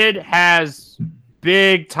 Kid has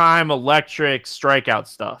big-time electric strikeout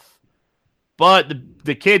stuff. But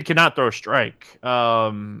the kid cannot throw a strike.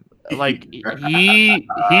 Like he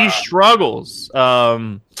struggles.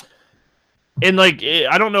 And like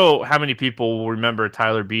I don't know how many people will remember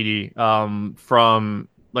Tyler Beede from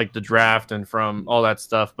like the draft and from all that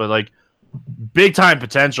stuff, but like big time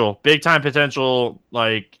potential.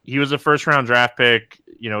 Like he was a first round draft pick.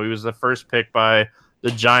 He was the first pick by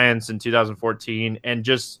the Giants in 2014 and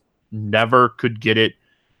just never could get it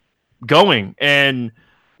going. And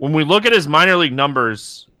when we look at his minor league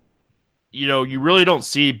numbers, you really don't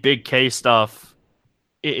see big K stuff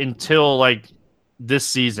until like this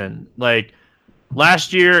season. Like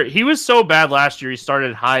last year, he was so bad last year. He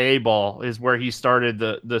started high A ball is where he started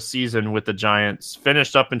the season with the Giants.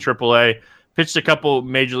 Finished up in AAA, pitched a couple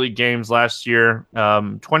major league games last year.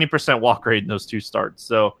 20% walk rate in those 2 starts.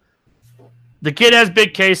 So the kid has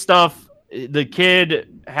big K stuff. The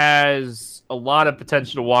kid has a lot of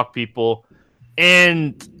potential to walk people.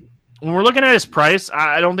 And when we're looking at his price,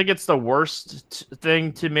 I don't think it's the worst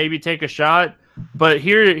thing to maybe take a shot. But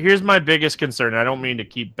here's my biggest concern. I don't mean to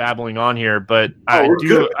keep babbling on here, but I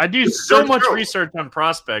do so much research on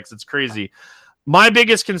prospects. It's crazy. My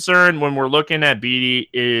biggest concern when we're looking at Beede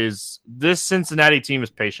is this Cincinnati team is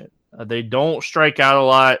patient. They don't strike out a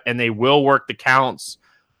lot, and they will work the counts.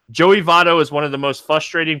 Joey Votto is one of the most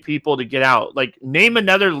frustrating people to get out. Like, name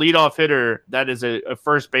another leadoff hitter that is a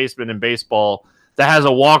first baseman in baseball that has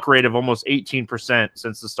a walk rate of almost 18%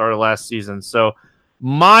 since the start of last season. So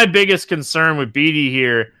my biggest concern with Beede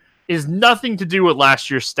here is nothing to do with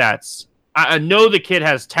last year's stats. I know the kid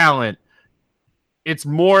has talent. It's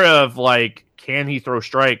more of like, can he throw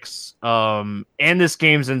strikes? And this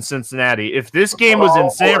game's in Cincinnati. If this game was in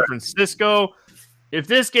San Francisco,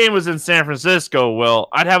 well,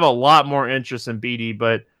 I'd have a lot more interest in Beede,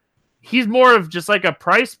 but he's more of just like a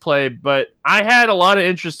price play. But I had a lot of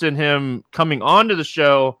interest in him coming onto the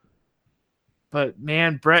show. But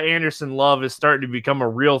man, Brett Anderson love is starting to become a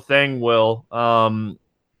real thing, Will.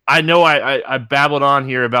 I know I babbled on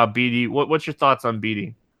here about Beede. What's your thoughts on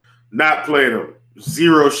Beede? Not playing him.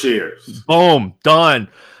 0 shares. Boom. Done.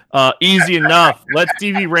 Easy enough. Let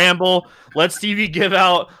Stevie ramble. Let Stevie give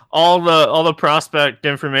out all the prospect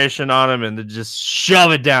information on him and then just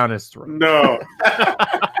shove it down his throat. No.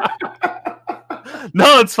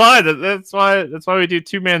 No, it's fine. That's why we do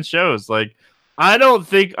 2-man shows. Like, I don't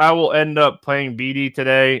think I will end up playing Beede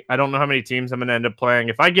today. I don't know how many teams I'm going to end up playing.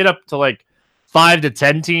 If I get up to like 5 to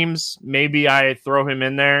 10 teams, maybe I throw him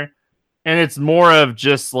in there. And it's more of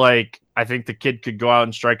just like, I think the kid could go out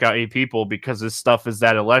and strike out 8 people because his stuff is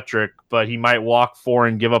that electric, but he might walk 4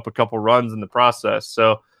 and give up a couple runs in the process.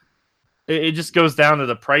 So it just goes down to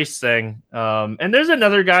the price thing. And there's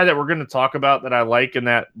another guy that we're going to talk about that I like in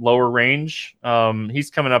that lower range. He's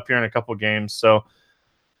coming up here in a couple games. So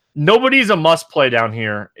nobody's a must play down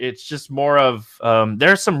here. It's just more of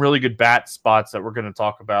there's some really good bat spots that we're going to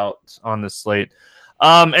talk about on this slate.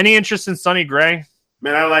 Any interest in Sonny Gray?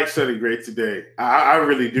 Man, I like Sonny Gray today. I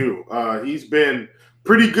really do. He's been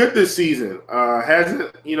pretty good this season.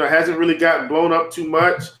 Hasn't really gotten blown up too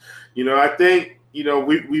much. I think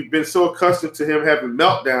we've been so accustomed to him having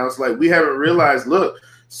meltdowns, like we haven't realized. Look,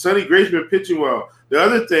 Sonny Gray's been pitching well. The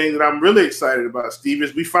other thing that I'm really excited about, Steve,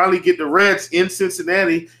 is we finally get the Reds in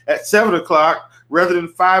Cincinnati at 7 o'clock rather than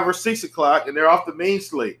 5 or 6 o'clock, and they're off the main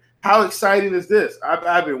slate. How exciting is this?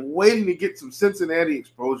 I've been waiting to get some Cincinnati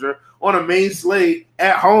exposure on a main slate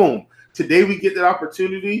at home. Today we get that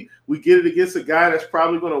opportunity. We get it against a guy that's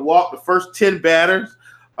probably going to walk the first 10 batters.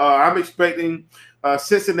 I'm expecting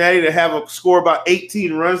Cincinnati to have a score about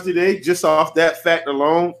 18 runs today just off that fact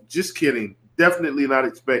alone. Just kidding. Definitely not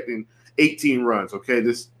expecting 18 runs, okay?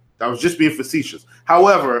 I was just being facetious.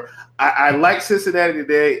 However, I like Cincinnati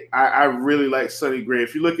today. I really like Sonny Gray.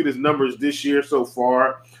 If you look at his numbers this year so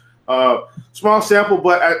far, small sample,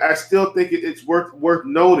 but I still think it's worth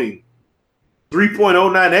noting.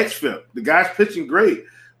 3.09 xFIP. The guy's pitching great.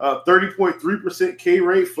 30.3% K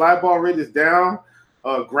rate. Fly ball rate is down.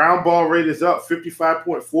 Ground ball rate is up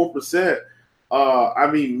 55.4%. I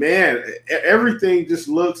mean, man, everything just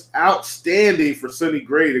looks outstanding for Sonny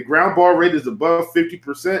Gray. The ground ball rate is above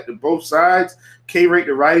 50% to both sides. K rate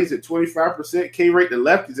to righties at 25%. K rate to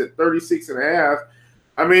lefties at 36.5%.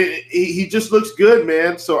 I mean, he just looks good,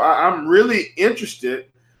 man. So I'm really interested.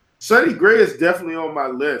 Sonny Gray is definitely on my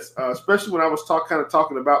list, especially when I was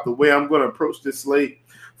talking about the way I'm going to approach this slate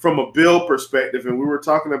from a build perspective, and we were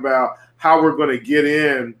talking about how we're going to get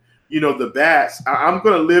in, the bats. I'm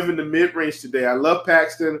going to live in the mid-range today. I love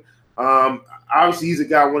Paxton. Obviously, he's a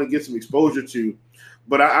guy I want to get some exposure to,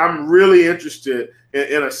 but I'm really interested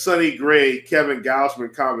in a Sonny Gray, Kevin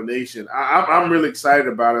Gausman combination. I'm really excited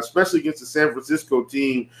about it, especially against the San Francisco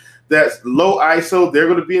team that's low ISO. They're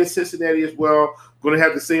going to be in Cincinnati as well, going to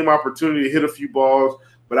have the same opportunity to hit a few balls,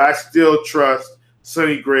 but I still trust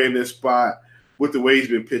Sonny Gray in this spot with the way he's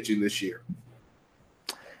been pitching this year.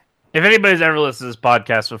 If anybody's ever listened to this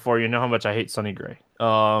podcast before, you know how much I hate Sonny Gray.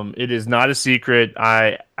 It is not a secret.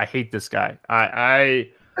 I hate this guy.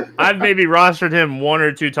 I've maybe rostered him 1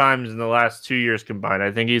 or 2 times in the last 2 years combined.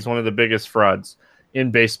 I think he's one of the biggest frauds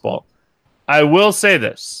in baseball. I will say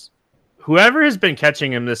this. Whoever has been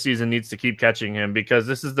catching him this season needs to keep catching him because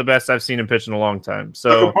this is the best I've seen him pitch in a long time.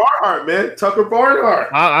 So Tucker Barnhart, man. Tucker Barnhart.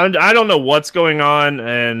 I don't know what's going on,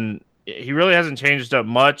 and he really hasn't changed up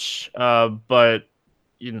much, but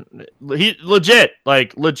he legit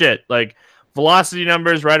velocity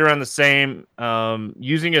numbers right around the same.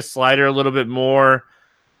 Using a slider a little bit more.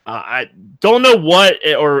 I don't know what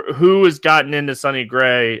or who has gotten into Sonny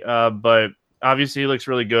Gray, but obviously he looks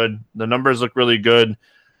really good. The numbers look really good.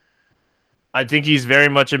 I think he's very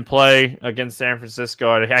much in play against San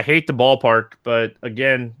Francisco. I hate the ballpark, but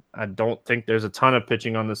again, I don't think there's a ton of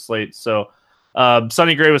pitching on this slate. So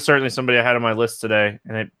Sonny Gray was certainly somebody I had on my list today,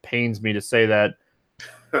 and it pains me to say that.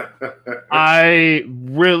 I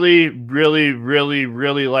really, really, really,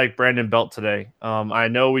 really like Brandon Belt today. I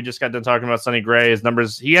know we just got done talking about Sonny Gray. His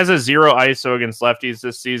numbers, he has a 0 ISO against lefties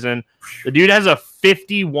this season. The dude has a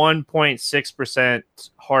 51.6%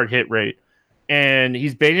 hard hit rate, and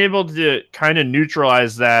he's been able to kind of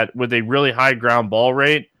neutralize that with a really high ground ball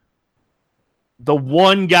rate. The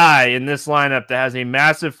one guy in this lineup that has a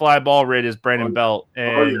massive fly ball rate is Brandon Belt,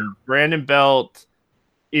 and Brandon Belt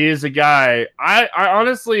is a guy. I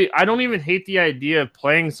honestly, I don't even hate the idea of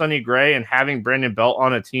playing Sonny Gray and having Brandon Belt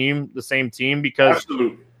on the same team, because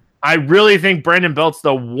Absolutely. I really think Brandon Belt's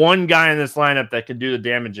the one guy in this lineup that could do the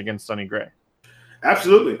damage against Sonny Gray.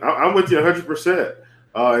 Absolutely. I'm with you 100%.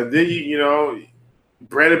 And then,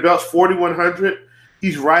 Brandon Belt's 4,100.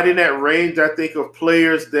 He's right in that range, I think, of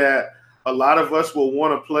players that a lot of us will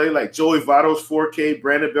want to play, like Joey Votto's 4K,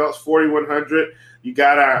 Brandon Belt's 4,100. You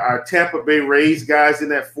got our Tampa Bay Rays guys in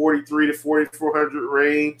that 4,300 to 4,400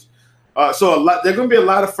 range. So there's going to be a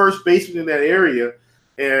lot of first basemen in that area.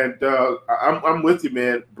 And I'm with you,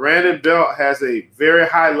 man. Brandon Belt has a very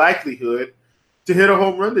high likelihood to hit a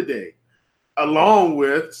home run today, along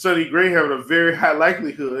with Sonny Gray having a very high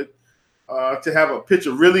likelihood to pitch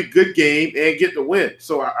a really good game and get the win.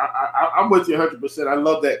 So I'm with you 100%. I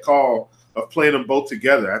love that call of playing them both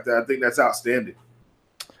together. I think that's outstanding.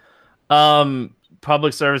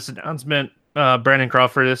 Public service announcement. Brandon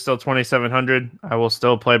Crawford is still 2,700. I will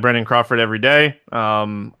still play Brandon Crawford every day.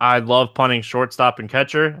 I love punting shortstop and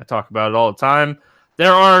catcher. I talk about it all the time.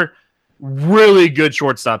 There are really good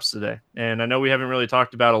shortstops today, and I know we haven't really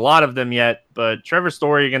talked about a lot of them yet, but Trevor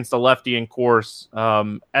Story against the lefty in Coors,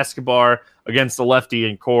 Escobar against the lefty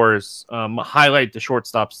in Coors, highlight the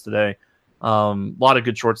shortstops today. A lot of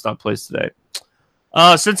good shortstop plays today.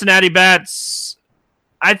 Cincinnati bats.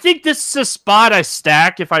 I think this is a spot I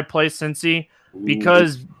stack if I play Cincy,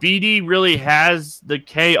 because BD really has the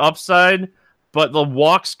K upside, but the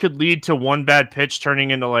walks could lead to one bad pitch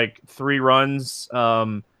turning into like 3 runs.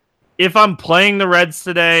 If I'm playing the Reds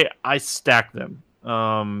today, I stack them.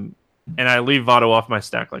 and I leave Votto off my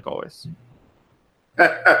stack like always.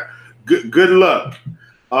 Good luck.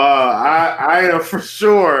 I am for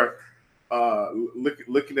sure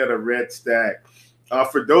looking at a red stack.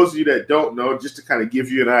 For those of you that don't know, just to kind of give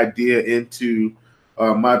you an idea into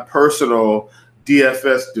my personal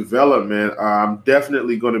DFS development, I'm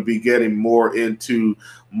definitely going to be getting more into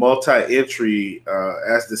multi-entry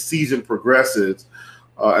as the season progresses.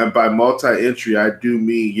 And by multi-entry, I do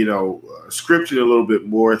mean, scripting a little bit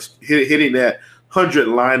more, hitting that 100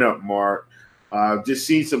 lineup mark. Just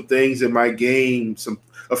seen some things in my game,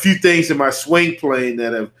 a few things in my swing playing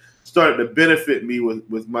that have started to benefit me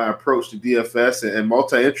with my approach to DFS, and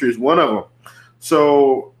multi-entry is one of them.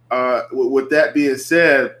 So with that being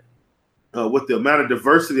said, with the amount of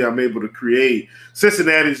diversity I'm able to create,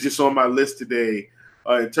 Cincinnati is just on my list today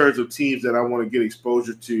in terms of teams that I want to get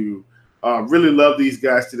exposure to. Really love these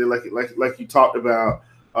guys today, like you talked about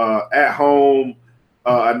at home.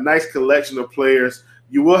 A nice collection of players.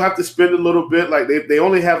 You will have to spend a little bit. Like they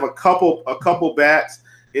only have a couple bats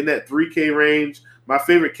in that 3K range. My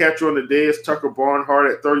favorite catcher on the day is Tucker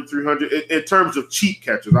Barnhart at 3,300. In terms of cheap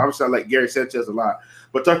catchers, obviously I like Gary Sanchez a lot,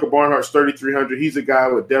 but Tucker Barnhart's 3,300. He's a guy I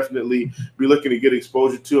would definitely be looking to get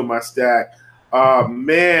exposure to in my stack.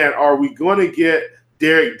 Man, are we going to get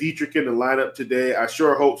Derek Dietrich in the lineup today? I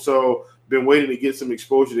sure hope so. Been waiting to get some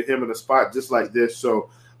exposure to him in a spot just like this. So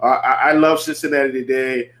I love Cincinnati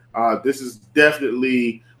today. This is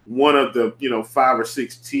definitely one of the 5 or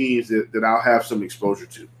 6 teams that I'll have some exposure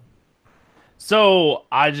to. So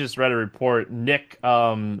I just read a report. Nick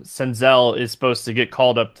Senzel is supposed to get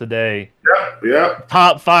called up today. Yeah.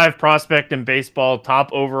 Top 5 prospect in baseball,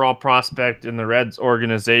 top overall prospect in the Reds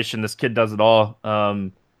organization. This kid does it all.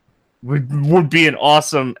 Would be an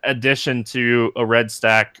awesome addition to a Red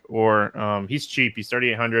stack, or he's cheap. He's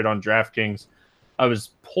 3,800 on DraftKings. I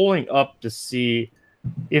was pulling up to see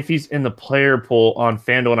if he's in the player pool on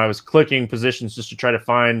FanDuel, and I was clicking positions just to try to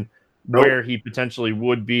find where he potentially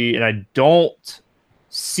would be, and I don't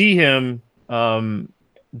see him. Don't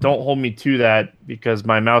hold me to that because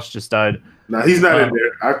my mouse just died. No, he's not in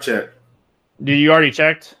there. I've checked. Did you already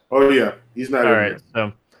checked? Oh yeah, he's not in there.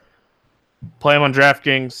 So play him on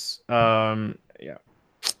DraftKings. Yeah,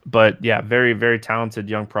 but yeah, very very talented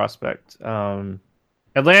young prospect. Atlanta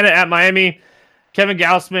at Miami. Kevin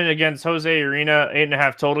Gausman against Jose Urena,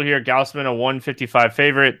 8.5 total here. Gausman a 155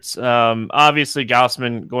 favorite. Obviously,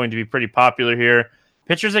 Gausman going to be pretty popular here.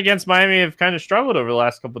 Pitchers against Miami have kind of struggled over the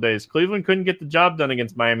last couple of days. Cleveland couldn't get the job done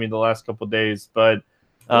against Miami the last couple of days, but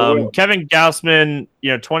Kevin Gausman,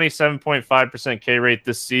 27.5% K rate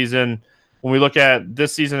this season. When we look at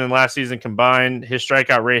this season and last season combined, his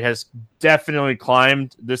strikeout rate has definitely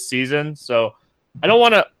climbed this season. So I don't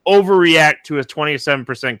want to overreact to a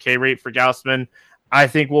 27% K rate for Gausman. I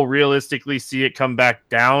think we'll realistically see it come back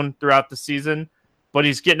down throughout the season, but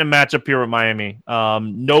he's getting a matchup here with Miami.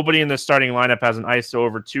 Nobody in the starting lineup has an ISO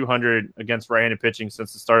over 200 against right-handed pitching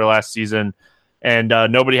since the start of last season, and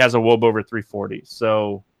nobody has a WOB over 340.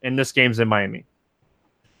 So, and this game's in Miami.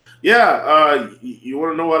 Yeah, you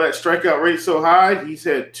want to know why that strikeout rate's so high? He's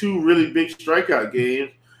had 2 really big strikeout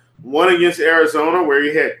games. One against Arizona where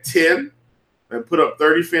he had 10. And put up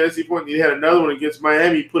 30 fantasy points. He had another one against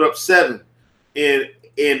Miami, put up 7 in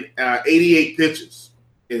 88 pitches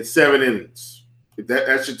in 7 innings.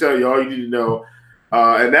 That should tell you all you need to know.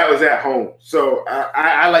 And that was at home. So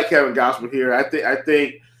I like Kevin Gausman here. I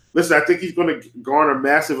think he's going to garner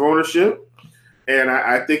massive ownership, and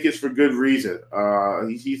I think it's for good reason.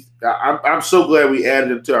 I'm so glad we added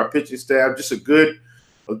him to our pitching staff. Just a good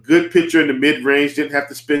pitcher in the mid range. Didn't have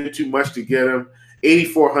to spend too much to get him.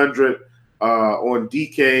 8,400. On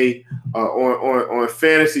DK, on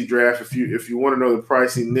FantasyDraft, if you want to know the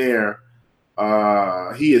pricing there,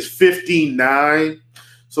 he is 15.9.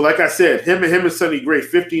 So like I said, him and Sonny Gray,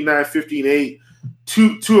 15.9, 15.8,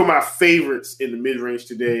 two of my favorites in the mid range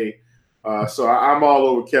today. So I'm all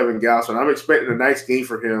over Kevin Gausman. I'm expecting a nice game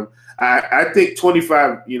for him. I think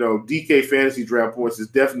 25, DK fantasy draft points is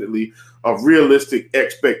definitely a realistic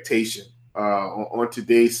expectation on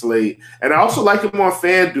today's slate. And I also like him on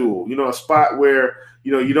FanDuel, a spot where,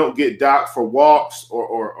 you don't get docked for walks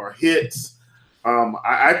or hits.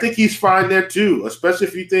 I think he's fine there too, especially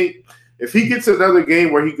if he gets another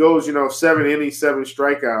game where he goes, 7 innings, 7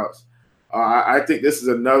 strikeouts. I think this is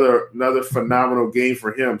another phenomenal game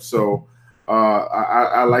for him. So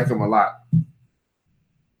I like him a lot.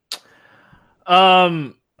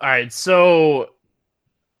 All right. So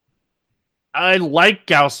I like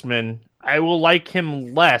Gausman. I will like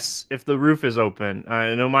him less if the roof is open.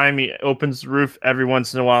 I know Miami opens the roof every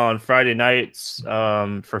once in a while on Friday nights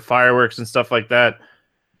for fireworks and stuff like that.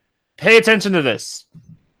 Pay attention to this.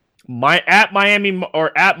 at Miami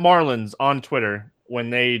or at Marlins on Twitter, when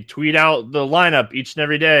they tweet out the lineup each and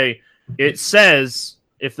every day, it says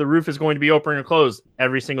if the roof is going to be open or closed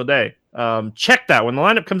every single day. Check that. When the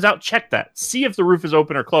lineup comes out, check that. See if the roof is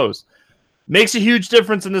open or closed. Makes a huge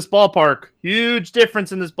difference in this ballpark. Huge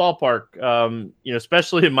difference in this ballpark.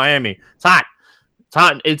 Especially in Miami. It's hot.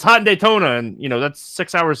 It's hot in Daytona, and that's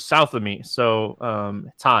 6 hours south of me. So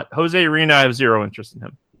it's hot. Jose Arena, I have zero interest in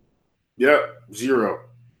him. Yep, zero.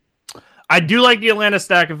 I do like the Atlanta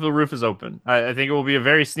stack if the roof is open. I think it will be a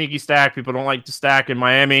very sneaky stack. People don't like to stack in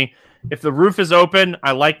Miami. If the roof is open,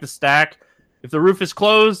 I like the stack. If the roof is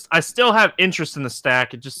closed, I still have interest in the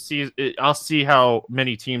stack. I'll see how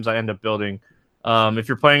many teams I end up building. If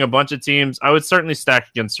you're playing a bunch of teams, I would certainly stack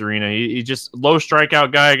against Arena. He just low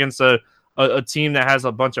strikeout guy against a team that has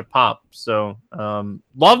a bunch of pop. So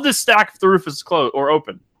love this stack if the roof is closed or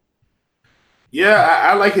open. Yeah,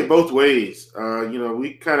 I like it both ways.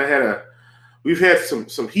 We kind of we've had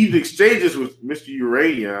some heated exchanges with Mr.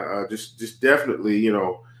 Urania, just definitely,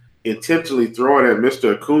 intentionally throwing at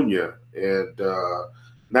Mr. Acuna. And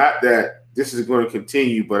not that this is going to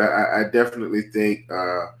continue, but I definitely think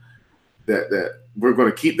that we're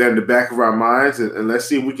going to keep that in the back of our minds, and let's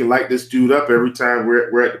see if we can light this dude up every time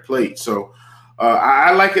we're at the plate. So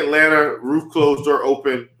I like Atlanta, roof closed or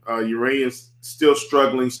open. Urania's still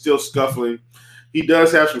struggling, still scuffling. He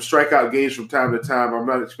does have some strikeout games from time to time. I'm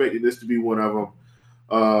not expecting this to be one of them.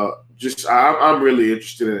 I'm really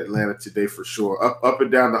interested in Atlanta today for sure. Up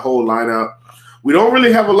and down the whole lineup. We don't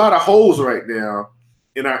really have a lot of holes right now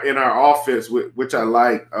in our offense, which I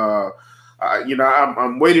like.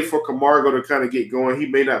 I'm waiting for Camargo to kind of get going. He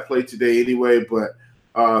may not play today anyway, but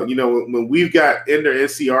when we've got Ender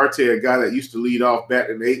Inciarte, a guy that used to lead off back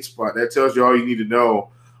in the 8th spot, that tells you all you need to know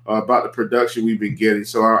about the production we've been getting.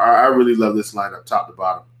 So I really love this lineup, top to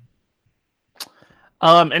bottom.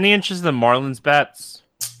 Any interest in the Marlins bats?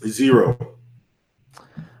 Zero. All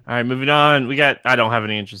right, moving on. I don't have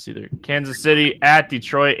any interest either. Kansas City at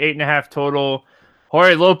Detroit, 8.5 total.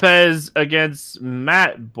 Jorge Lopez against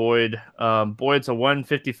Matt Boyd. Boyd's a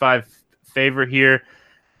 155 favorite here.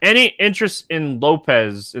 Any interest in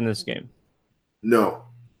Lopez in this game? No. All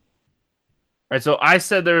right, so I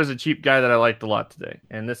said there was a cheap guy that I liked a lot today,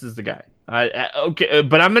 and this is the guy. Okay,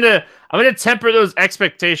 but I'm gonna temper those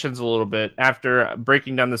expectations a little bit after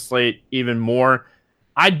breaking down the slate even more.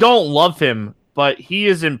 I don't love him, but he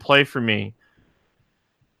is in play for me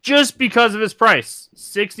just because of his price.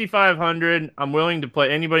 $6,500. I'm willing to play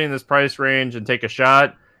anybody in this price range and take a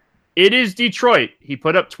shot. It is Detroit. He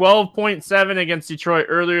put up 12.7 against Detroit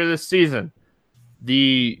earlier this season.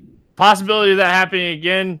 The possibility of that happening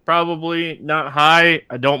again, probably not high.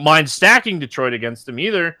 I don't mind stacking Detroit against him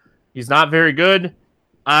either. He's not very good.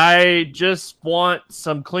 I just want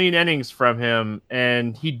some clean innings from him,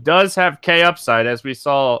 and he does have K upside, as we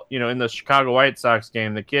saw, in the Chicago White Sox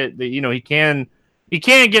game. The kid, he can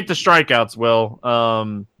get the strikeouts. Will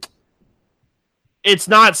it's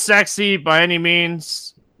not sexy by any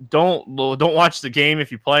means. Don't watch the game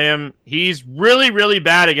if you play him. He's really, really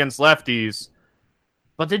bad against lefties,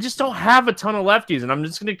 but they just don't have a ton of lefties. And I'm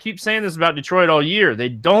just going to keep saying this about Detroit all year. They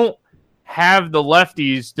don't have the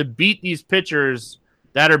lefties to beat these pitchers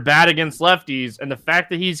that are bad against lefties. And the fact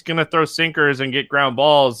that he's going to throw sinkers and get ground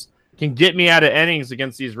balls can get me out of innings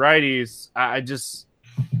against these righties.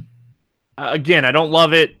 Again, I don't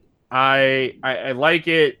love it. I like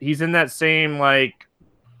it. He's in that same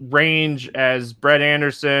range as Brett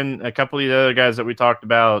Anderson, a couple of the other guys that we talked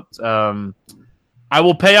about. I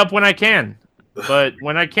will pay up when I can, but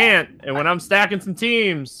when I can't, and when I'm stacking some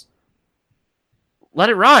teams, let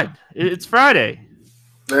it ride. It's Friday.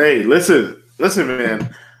 Hey, listen,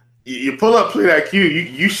 man. You pull up Play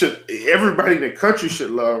IQ. You should. Everybody in the country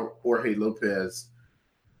should love Jorge Lopez.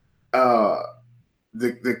 I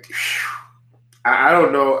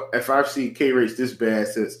don't know if I've seen K rates this bad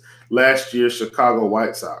since last year's Chicago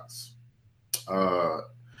White Sox.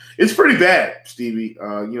 It's pretty bad, Stevie.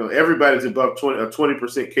 Everybody's above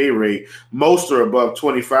 20% K rate. Most are above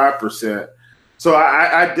 25%. So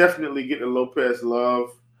I definitely get the Lopez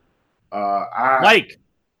love. Thank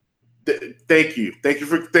you for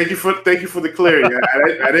the clarity.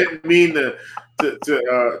 I didn't mean to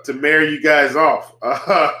marry you guys off.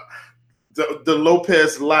 The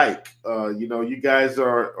Lopez you guys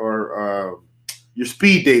are you're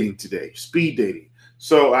speed dating today. Speed dating.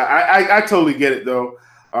 So I totally get it though.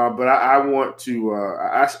 But I want to.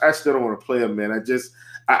 I still don't want to play him, man.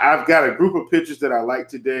 I've got a group of pitchers that I like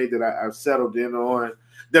today that I've settled in on.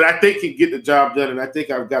 that I think can get the job done, and I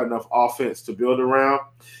think I've got enough offense to build around.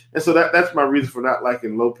 And so that's my reason for not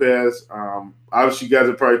liking Lopez. Obviously, you guys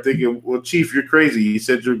are probably thinking, well, Chief, you're crazy. You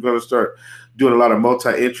said you're going to start doing a lot of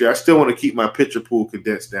multi-entry. I still want to keep my pitcher pool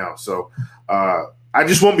condensed down. So I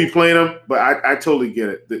just won't be playing them, but I totally get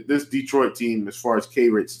it. This Detroit team, as far as K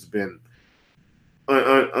rates, has been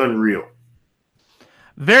unreal.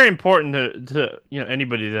 Very important to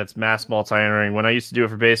anybody that's mass multi-entering. When I used to do it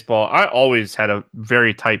for baseball, I always had a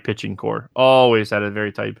very tight pitching core.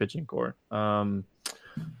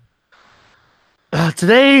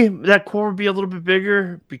 Today, that core would be a little bit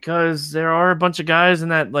bigger because there are a bunch of guys in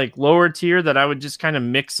that like lower tier that I would just kind of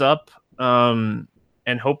mix up and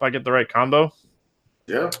hope I get the right combo.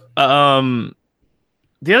 Yeah.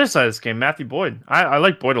 The other side of this game, Matthew Boyd. I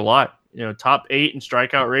like Boyd a lot. Top 8 in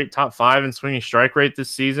strikeout rate, top 5 in swinging strike rate this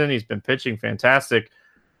season. He's been pitching fantastic.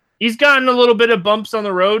 He's gotten a little bit of bumps on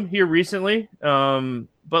the road here recently. But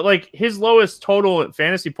like his lowest total at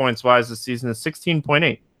fantasy points wise this season is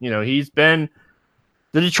 16.8.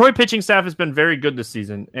 The Detroit pitching staff has been very good this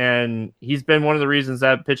season, and he's been one of the reasons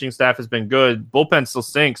that pitching staff has been good. Bullpen still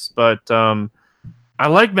stinks, but I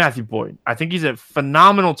like Matthew Boyd. I think he's a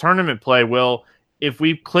phenomenal tournament play, Will. If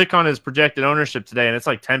we click on his projected ownership today and it's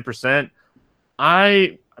like 10%,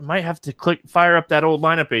 I might have to fire up that old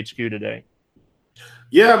lineup HQ today.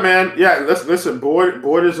 Yeah, man. Yeah, listen.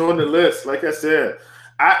 Boyd is on the list. Like I said,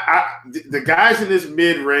 the guys in this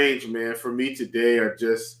mid range, man, for me today are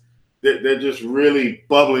just they're just really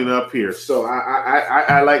bubbling up here. So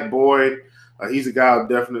I like Boyd. He's a guy I'll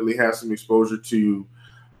definitely have some exposure to.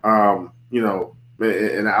 And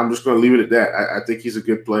I'm just going to leave it at that. I think he's a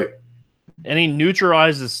good play. And he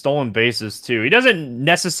neutralizes stolen bases, too. He doesn't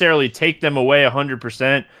necessarily take them away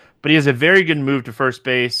 100%, but he has a very good move to first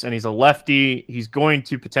base, and he's a lefty. He's going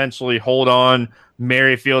to potentially hold on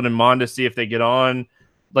Merrifield and Mondesi if they get on.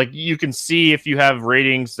 Like, you can see if you have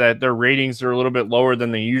ratings that their ratings are a little bit lower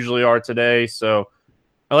than they usually are today. So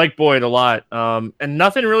I like Boyd a lot. And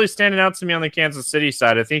nothing really standing out to me on the Kansas City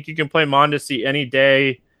side. I think you can play Mondesi any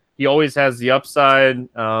day. He always has the upside.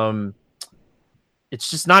 It's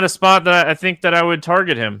just not a spot that I think that I would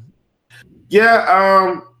target him.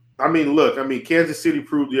 Yeah, Kansas City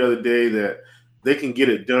proved the other day that they can get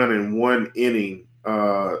it done in one inning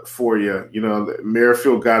for you.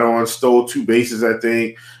 Merrifield got on, stole 2 bases, I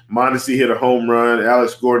think. Mondesi hit a home run.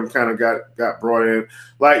 Alex Gordon kind of got brought in.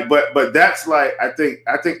 But that's like I think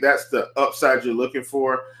that's the upside you're looking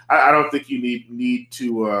for. I don't think you need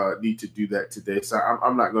to do that today. So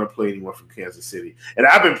I'm not going to play anyone from Kansas City. And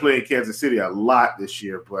I've been playing Kansas City a lot this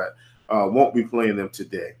year, but won't be playing them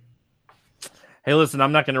today. Hey, listen,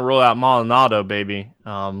 I'm not going to rule out Maldonado, baby.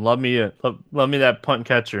 Love me that punt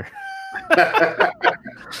catcher.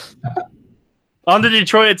 On the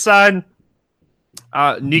Detroit side,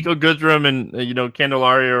 Nico Goodrum and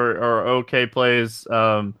Candelario are okay plays.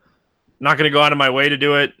 Not going to go out of my way to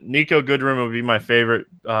do it. Nico Goodrum would be my favorite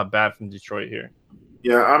bat from Detroit here.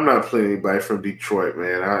 Yeah, I'm not playing anybody from Detroit,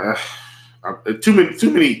 man. Too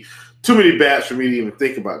many bats for me to even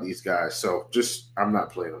think about these guys. So I'm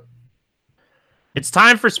not playing them. It's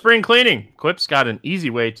time for spring cleaning. Quip's got an easy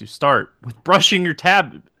way to start with brushing your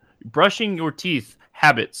teeth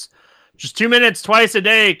habits. Just 2 minutes twice a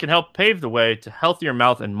day can help pave the way to healthier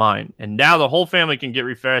mouth and mind. And now the whole family can get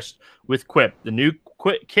refreshed with Quip. The new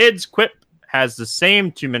Kids Quip has the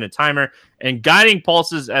same 2-minute timer and guiding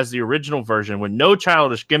pulses as the original version with no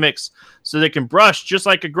childish gimmicks, so they can brush just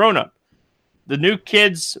like a grown-up. The new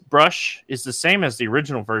Kids brush is the same as the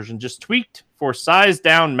original version, just tweaked for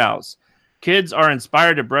size-down mouths. Kids are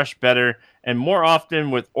inspired to brush better and more often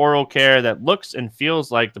with oral care that looks and feels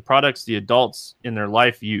like the products the adults in their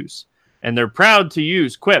life use. And they're proud to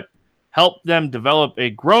use Quip. Help them develop a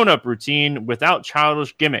grown-up routine without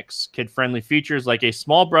childish gimmicks. Kid-friendly features like a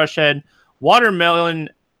small brush head, watermelon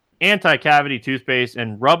anti-cavity toothpaste,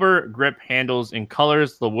 and rubber grip handles in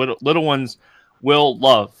colors the little ones will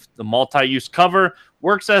love. The multi-use cover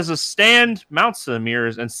works as a stand, mounts to the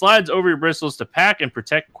mirrors, and slides over your bristles to pack and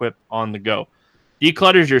protect Quip on the go.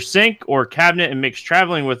 Declutters your sink or cabinet and makes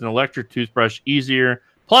traveling with an electric toothbrush easier.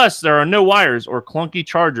 Plus, there are no wires or clunky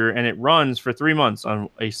charger, and it runs for 3 months on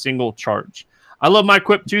a single charge. I love my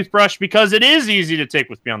Quip toothbrush because it is easy to take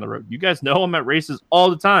with me on the road. You guys know I'm at races all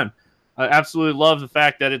the time. I absolutely love the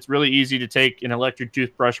fact that it's really easy to take an electric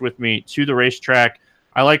toothbrush with me to the racetrack.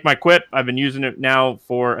 I like my Quip. I've been using it now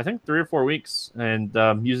for, I think, 3 or 4 weeks, and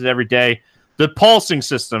use it every day. The pulsing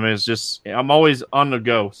system is just, I'm always on the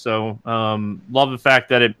go. So love the fact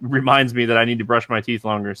that it reminds me that I need to brush my teeth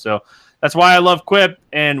longer. So that's why I love Quip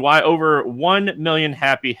and why over 1 million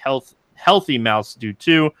healthy mouths do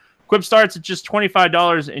too. Quip starts at just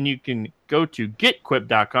 $25, and you can go to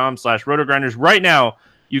getquip.com/rotogrinders right now.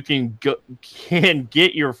 You can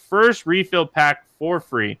get your first refill pack for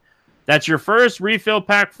free. That's your first refill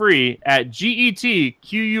pack free at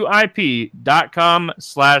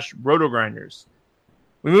getquip.com/rotogrinders.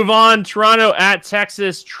 We move on. Toronto at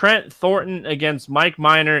Texas. Trent Thornton against Mike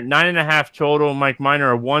Minor. 9.5 total. Mike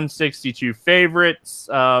Minor, a 162 favorites.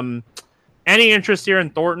 Any interest here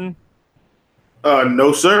in Thornton?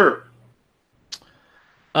 No, sir.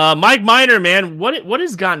 Mike Minor, man, what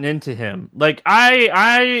has gotten into him? Like,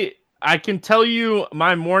 I can tell you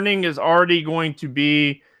my morning is already going to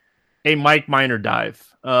be a Mike Minor dive.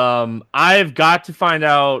 I've got to find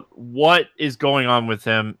out what is going on with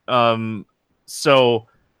him. So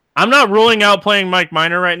I'm not ruling out playing Mike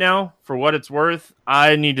Minor right now. For what it's worth,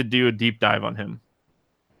 I need to do a deep dive on him.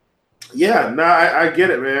 Yeah, no, I get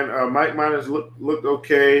it, man. Mike Minor's looked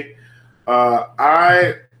okay.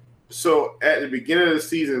 So at the beginning of the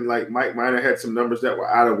season, like Mike Minor had some numbers that were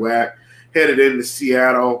out of whack. Headed into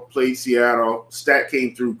Seattle, played Seattle. Stat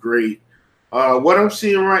came through great. What I'm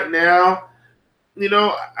seeing right now,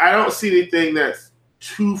 I don't see anything that's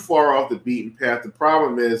too far off the beaten path. The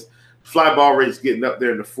problem is fly ball rate's getting up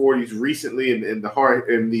there in the 40s recently, and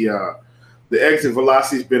the exit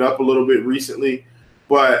velocity's been up a little bit recently.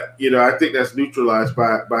 But I think that's neutralized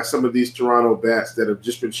by some of these Toronto bats that have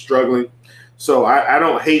just been struggling. So I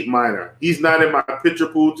don't hate Minor. He's not in my pitcher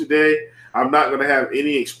pool today. I'm not going to have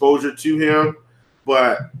any exposure to him,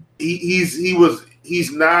 but he's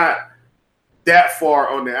not that far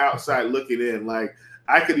on the outside looking in. Like,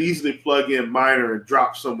 I could easily plug in Minor and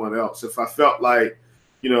drop someone else if I felt like,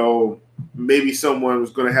 maybe someone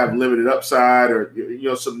was going to have limited upside, or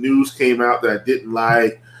some news came out that I didn't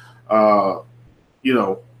like.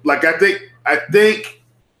 Like I think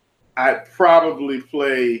I'd probably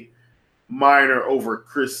play Minor over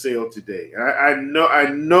Chris Sale today. I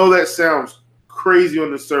know that sounds crazy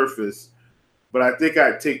on the surface, but I think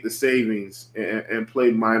I'd take the savings and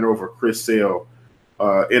play Minor over Chris Sale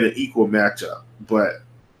in an equal matchup. But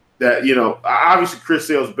that, obviously Chris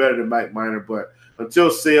Sale's better than Mike Minor, but until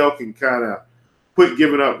Sale can kind of quit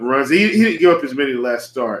giving up runs, he didn't give up as many last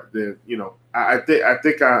start. Then I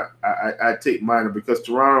think I take Minor because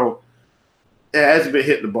Toronto hasn't been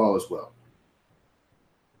hitting the ball as well.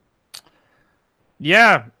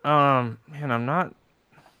 Yeah, man, I'm not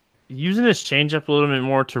using his changeup a little bit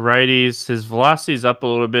more to righties. His velocity's up a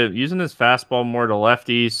little bit. Using his fastball more to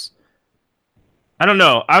lefties. I don't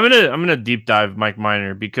know. I'm gonna deep dive Mike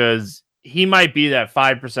Minor because he might be that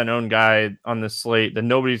 5% owned guy on this slate that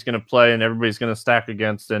nobody's gonna play and everybody's gonna stack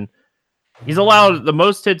against. And he's allowed the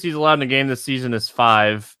most hits he's allowed in a game this season is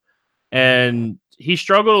 5, and he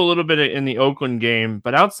struggled a little bit in the Oakland game,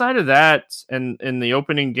 but outside of that, and in the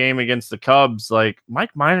opening game against the Cubs, like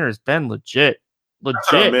Mike Minor has been legit. I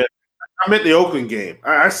meant the Oakland game.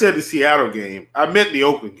 I said the Seattle game. I meant the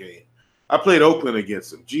Oakland game. I played Oakland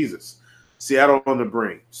against him. Jesus, Seattle on the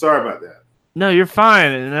brink. Sorry about that. No, you're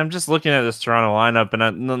fine. And I'm just looking at this Toronto lineup,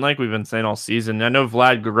 and like we've been saying all season, I know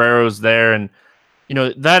Vlad Guerrero's there, and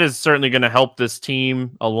that is certainly going to help this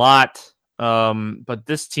team a lot. But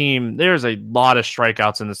this team, there's a lot of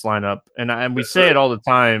strikeouts in this lineup, and we say it all the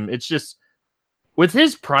time. It's just with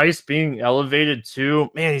his price being elevated too,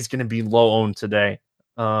 man, he's going to be low owned today.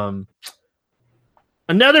 Another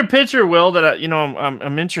pitcher, Will, that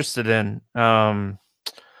I'm interested in.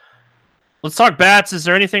 Let's talk bats. Is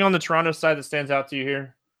there anything on the Toronto side that stands out to you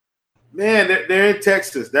here? Man, they're in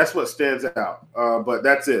Texas. That's what stands out. But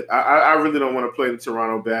that's it. I really don't want to play the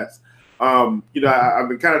Toronto bats. I've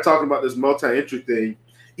been kind of talking about this multi-entry thing.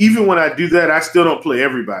 Even when I do that, I still don't play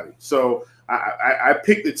everybody. So I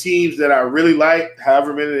pick the teams that I really like,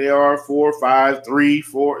 however many they are, 4, 5, 3,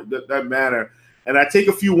 4, doesn't matter. And I take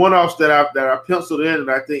a few one-offs that I penciled in and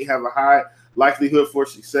I think have a high likelihood for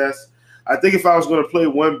success. I think if I was going to play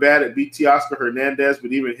one bat, it'd be Teoscar Hernandez,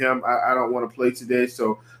 but even him, I don't want to play today,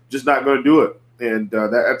 so just not going to do it. And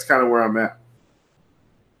that's kind of where I'm at.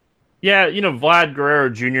 Yeah, Vlad Guerrero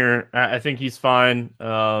Jr., I think he's fine.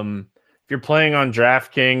 If you're playing on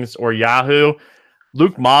DraftKings or Yahoo,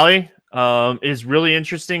 Luke Molly is really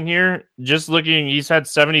interesting here. Just looking, he's had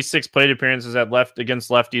 76 plate appearances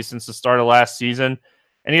against lefties since the start of last season,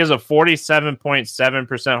 and he has a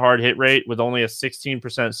 47.7% hard hit rate with only a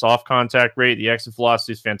 16% soft contact rate. The exit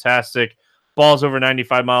velocity is fantastic. Balls over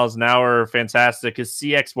 95 miles an hour, fantastic. His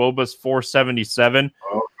CX WOBA is 477.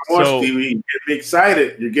 Oh, come on, Stevie. You get me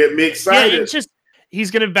excited. You're getting me excited. Yeah, it's just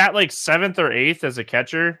he's going to bat like 7th or 8th as a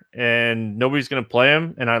catcher, and nobody's going to play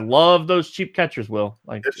him. And I love those cheap catchers, Will.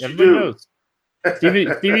 Like, yes, everybody knows.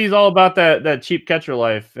 Stevie's all about that cheap catcher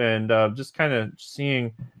life, and just kind of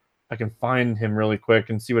seeing I can find him really quick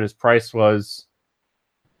and see what his price was.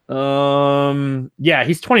 Yeah,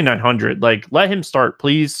 he's 2,900. Like, let him start,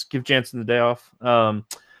 please. Give Jansen the day off.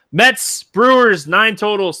 Mets, Brewers, 9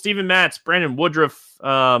 total. Steven Matz, Brandon Woodruff.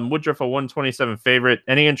 Woodruff a 127 favorite.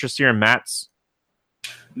 Any interest here in Matz?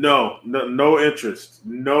 No interest.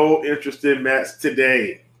 No interest in Matz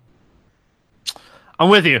today. I'm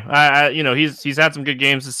with you. He's had some good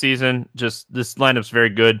games this season. Just this lineup's very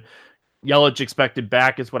good. Yelich expected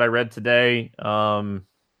back is what I read today.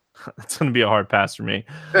 That's going to be a hard pass for me.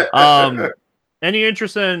 Any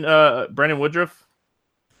interest in Brandon Woodruff?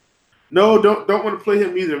 No, don't want to play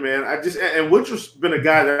him either, man. And Woodruff's been a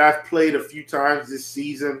guy that I've played a few times this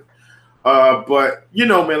season. But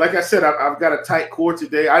man, like I said, I've got a tight core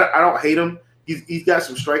today. I don't hate him. He's got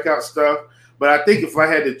some strikeout stuff, but I think if I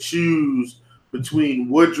had to choose between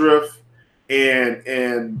Woodruff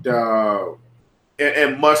and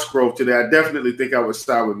Musgrove today, I definitely think I would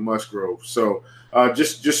side with Musgrove. So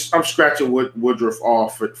just I'm scratching Woodruff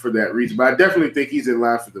off for that reason. But I definitely think he's in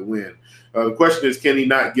line for the win. The question is, can he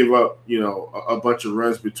not give up, a bunch of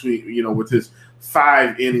runs between, with his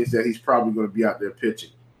 5 innings that he's probably going to be out there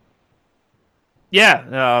pitching?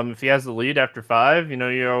 Yeah, if he has the lead after 5,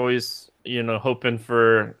 you're always, hoping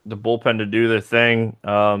for the bullpen to do their thing.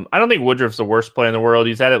 I don't think Woodruff's the worst play in the world.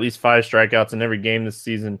 He's had at least 5 strikeouts in every game this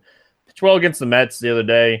season. Pitched well against the Mets the other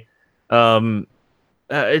day.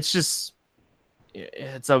 It's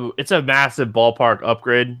a massive ballpark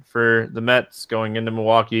upgrade for the Mets going into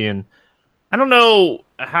Milwaukee, and I don't know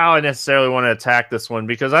how I necessarily want to attack this one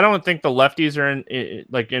because I don't think the lefties are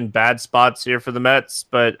in bad spots here for the Mets,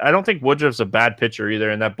 but I don't think Woodruff's a bad pitcher either,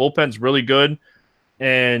 and that bullpen's really good.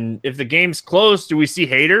 And if the game's close, do we see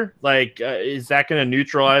Hader? Is that going to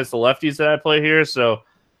neutralize the lefties that I play here? So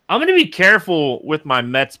I'm going to be careful with my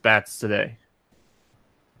Mets bats today.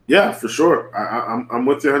 Yeah, for sure. I'm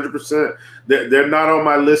with you 100%. They're not on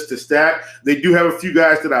my list to stack. They do have a few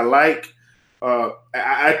guys that I like.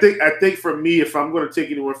 I think for me, if I'm going to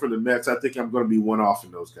take anyone from the Mets, I think I'm going to be one off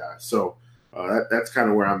in those guys. So that's kind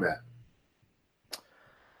of where I'm at.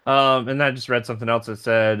 And I just read something else that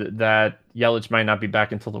said that Yelich might not be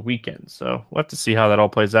back until the weekend. So we'll have to see how that all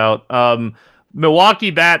plays out.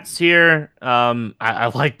 Milwaukee bats here.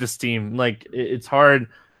 I like this team. It's hard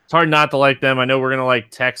not to like them. I know we're going to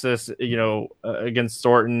like Texas, against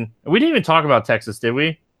Thornton. We didn't even talk about Texas, did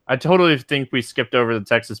we? I totally think we skipped over the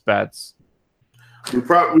Texas bats. We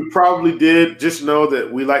probably did. Just know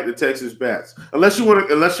that we like the Texas bats. Unless you want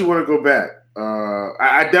to go back.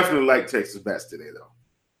 I definitely like Texas bats today, though.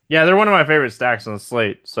 Yeah, they're one of my favorite stacks on the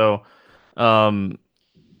slate. So,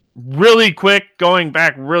 really quick, going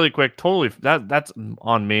back really quick. Totally, that's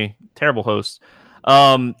on me. Terrible host.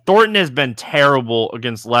 Thornton has been terrible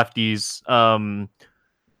against lefties. I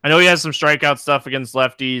know he has some strikeout stuff against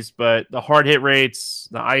lefties, but the hard hit rates,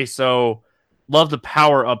 the ISO, love the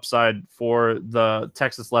power upside for the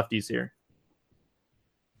Texas lefties here.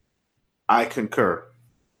 I concur.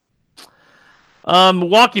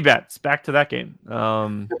 Milwaukee bats, back to that game.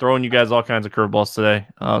 Throwing you guys all kinds of curveballs today.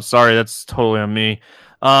 Sorry, that's totally on me.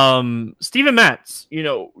 Steven Matz,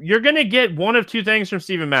 you're gonna get one of two things from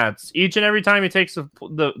Steven Matz each and every time he takes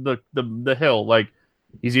the hill.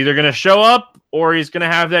 He's either gonna show up or he's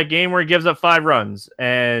gonna have that game where he gives up 5 runs.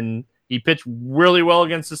 And he pitched really well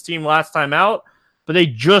against this team last time out, but they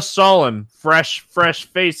just saw him fresh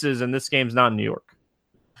faces, and this game's not in New York.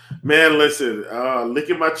 Man, listen,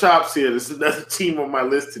 licking my chops here. This is another team on my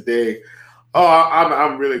list today. Oh,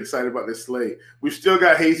 I'm really excited about this slate. We've still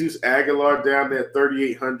got Jesus Aguilar down there at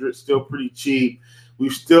 3,800, still pretty cheap.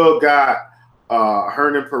 We've still got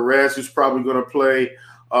Hernan Perez, who's probably going to play.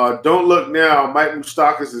 Don't look now. Mike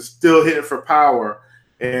Moustakas is still hitting for power,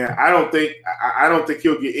 and I don't think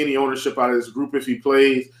he'll get any ownership out of this group if he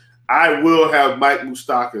plays. I will have Mike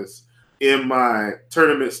Moustakas in my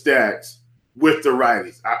tournament stacks with the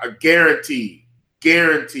righties. I guaranteed,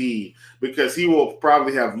 because he will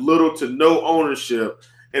probably have little to no ownership,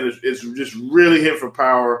 and it's just really hit for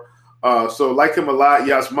power. So like him a lot.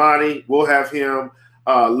 Yasmani, we'll have him.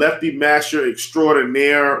 Lefty masher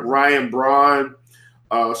extraordinaire, Ryan Braun.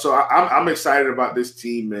 So I'm excited about this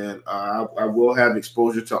team, man. I will have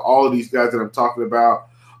exposure to all of these guys that I'm talking about.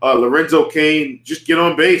 Lorenzo Cain, just get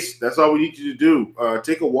on base. That's all we need you to do.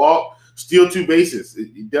 Take a walk, steal 2 bases.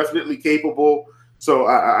 He's definitely capable. So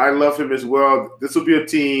I love him as well. This will be a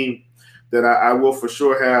team that I will for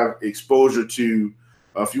sure have exposure to.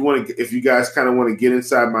 If you guys kind of want to get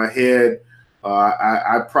inside my head,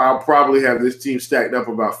 I probably have this team stacked up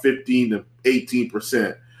about 15 to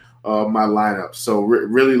 18% of my lineup. So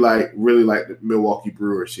really like the Milwaukee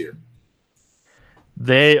Brewers here.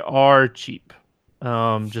 They are cheap.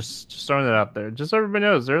 Just throwing it out there. Just so everybody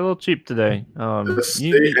knows they're a little cheap today.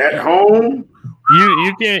 Stay at home.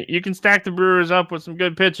 You can stack the Brewers up with some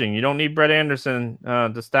good pitching. You don't need Brett Anderson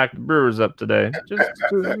to stack the Brewers up today. Just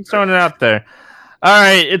throwing it out there. All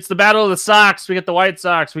right, it's the Battle of the Sox. We got the White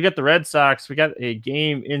Sox. We got the Red Sox. We got a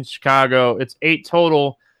game in Chicago. It's 8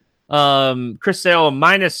 total. Chris Sale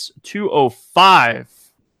minus 205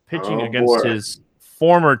 pitching against his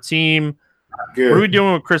former team. Good. What are we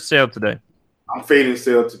doing with Chris Sale today? I'm fading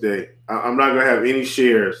Sale today. I'm not gonna have any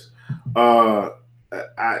shares.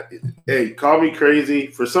 Hey, call me crazy.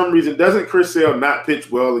 For some reason, doesn't Chris Sale not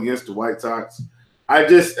pitch well against the White Sox? I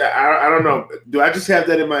don't know. Do I just have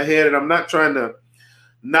that in my head? And I'm not trying to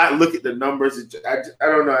not look at the numbers. I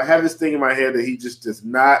don't know. I have this thing in my head that he just does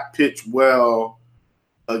not pitch well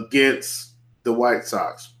against the White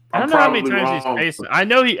Sox. I don't know how many times he's faced. I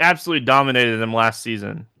know he absolutely dominated them last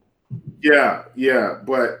season. Yeah,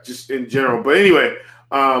 but just in general. But anyway,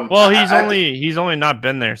 well, he's only not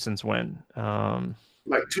been there since when?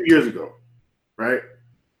 Like 2 years ago, right?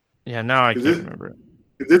 Yeah, now I can't remember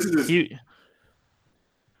it.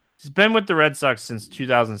 He's been with the Red Sox since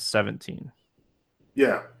 2017.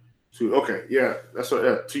 Yeah. Okay. Yeah, that's what.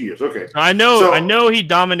 Yeah, 2 years. Okay. I know he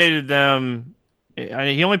dominated them.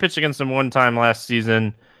 He only pitched against them one time last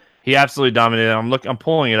season. He absolutely dominated them. I'm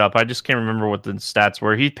pulling it up. I just can't remember what the stats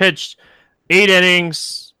were. He pitched 8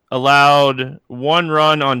 innings, allowed 1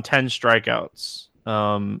 run on 10 strikeouts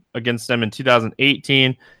against them in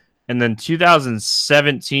 2018. And then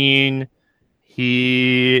 2017,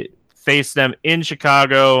 he faced them in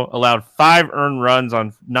Chicago, allowed 5 earned runs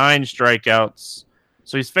on 9 strikeouts.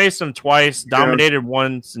 So he's faced them twice, dominated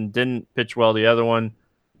once, and didn't pitch well the other one.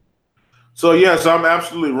 So I'm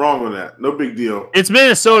absolutely wrong on that. No big deal. It's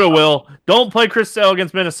Minnesota, Will. Don't play Chris Sale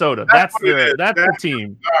against Minnesota. That's the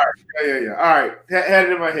team. All right. Yeah. All right. Had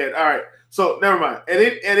it in my head. All right. So never mind. At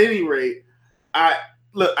any rate, I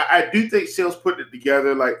do think Sale's putting it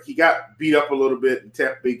together. Like, he got beat up a little bit in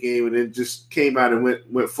Tampa Bay game and then just came out and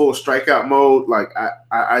went full strikeout mode. Like,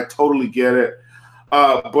 I totally get it.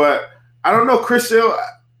 But I don't know, Chris Sale.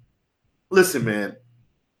 Listen, man,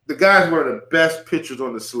 the guy's one of the best pitchers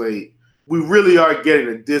on the slate. We really are getting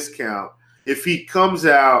a discount if he comes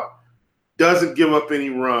out, doesn't give up any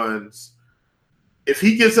runs. If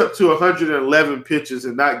he gets up to 111 pitches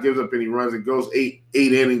and not gives up any runs and goes 8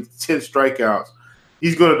 innings, 10 strikeouts,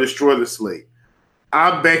 he's going to destroy the slate.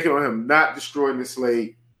 I'm banking on him not destroying the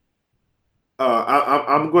slate.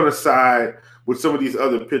 I'm going to side with some of these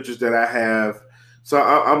other pitchers that I have. So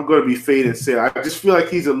I'm going to be fading Sale. I just feel like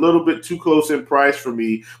he's a little bit too close in price for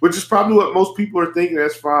me, which is probably what most people are thinking.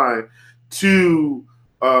 That's fine. To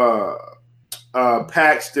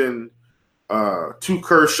Paxton, to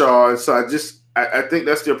Kershaw. And so I think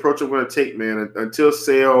that's the approach I'm going to take, man. Until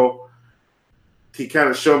Sale, he kind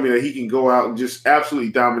of showed me that he can go out and just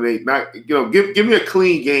absolutely dominate. Not, give me a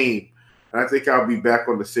clean game, and I think I'll be back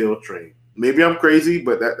on the Sale train. Maybe I'm crazy,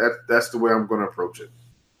 but that's the way I'm going to approach it.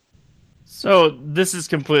 So this is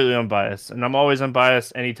completely unbiased, and I'm always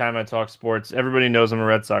unbiased anytime I talk sports. Everybody knows I'm a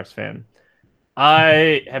Red Sox fan.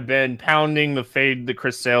 I have been pounding the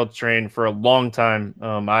Chris Sale train for a long time.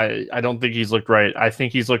 I don't think he's looked right. I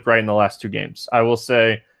think he's looked right in the last 2 games. I will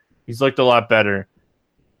say he's looked a lot better.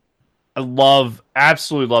 I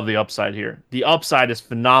absolutely love the upside here. The upside is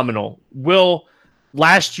phenomenal.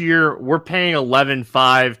 Last year, we're paying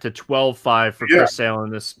 11.5 to 12.5 for Chris Sale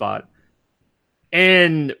in this spot.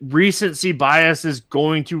 And recency bias is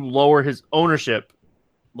going to lower his ownership.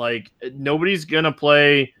 Like, nobody's going to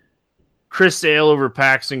play Chris Sale over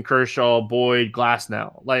Paxton, Kershaw, Boyd,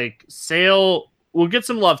 Glasnow. Like, Sale will get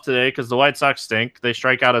some love today because the White Sox stink. They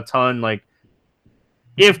strike out a ton. Like,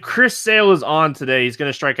 if Chris Sale is on today, he's going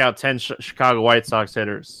to strike out 10 Chicago White Sox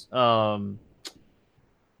hitters.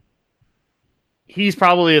 He's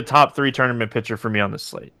probably a top 3 tournament pitcher for me on this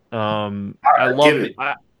slate.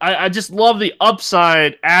 I just love the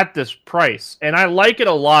upside at this price, and I like it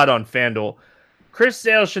a lot on FanDuel. Chris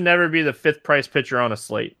Sale should never be the 5th price pitcher on a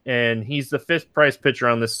slate, and he's the 5th price pitcher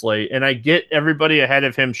on this slate. And I get everybody ahead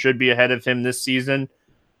of him should be ahead of him this season,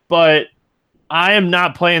 but I am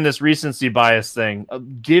not playing this recency bias thing.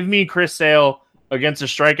 Give me Chris Sale against a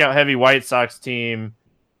strikeout-heavy White Sox team,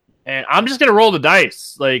 and I'm just going to roll the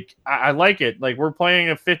dice. Like, I like it. Like, we're playing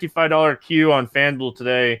a $55 queue on FanDuel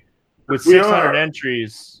today with 600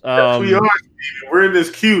 entries. Yes, we are. We're in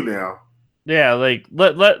this queue now. Yeah, like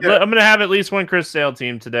I'm gonna have at least one Chris Sale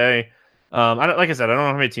team today. Like I said, I don't know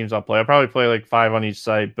how many teams I'll play. I'll probably play like 5 on each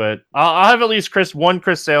site, but I'll have at least one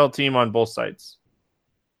Chris Sale team on both sites.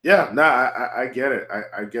 Yeah, I get it.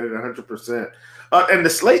 I get it 100%. And the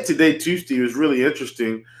slate today too, Steve, is really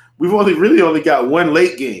interesting. we've only got one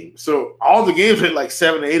late game. So all the games are at like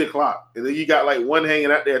 7 or 8 o'clock. And then you got like one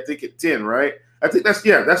hanging out there, I think at 10, right? I think that's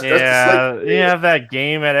the slate. You have that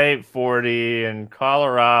game at 8:40 in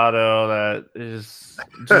Colorado that is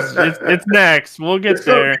just it's next. We'll get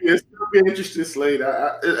there. It's gonna be an interesting slate.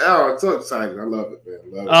 I'm so excited. I love it,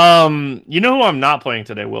 man. You know who I'm not playing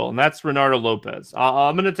today, Will, and that's Renato Lopez.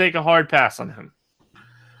 I'm going to take a hard pass on him.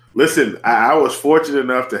 Listen, I was fortunate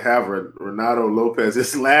enough to have Renato Lopez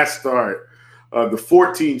this last start, the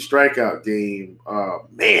 14 strikeout game.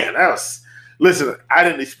 Man, that was. Listen, I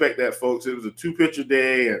didn't expect that, folks. It was a 2-pitcher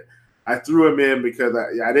day, and I threw him in because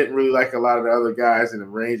I didn't really like a lot of the other guys in the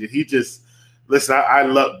range. And he just – listen, I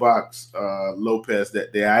luck boxed Lopez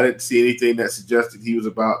that day. I didn't see anything that suggested he was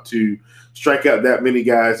about to strike out that many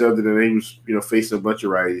guys other than he was, facing a bunch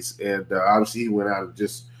of righties. And obviously he went out and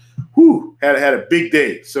just had a big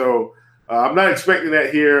day. So I'm not expecting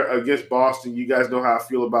that here against Boston. You guys know how I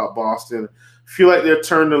feel about Boston. Feel like they're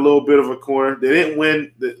turning a little bit of a corner. They didn't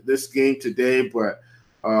win this game today, but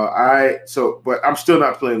I'm still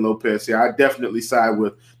not playing Lopez here. I definitely side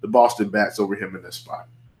with the Boston Bats over him in this spot.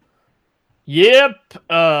 Yep.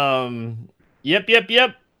 Yep.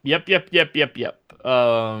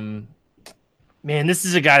 Man, this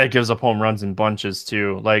is a guy that gives up home runs in bunches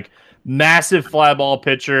too. Like massive fly ball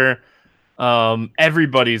pitcher.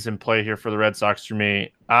 Everybody's in play here for the Red Sox for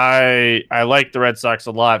me. I like the Red Sox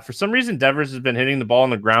a lot. For some reason, Devers has been hitting the ball on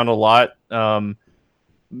the ground a lot.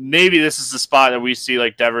 Maybe this is the spot that we see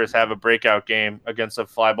like Devers have a breakout game against a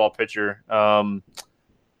fly ball pitcher.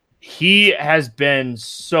 He has been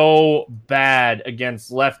so bad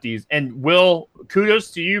against lefties. And Will,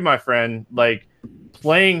 kudos to you, my friend. Like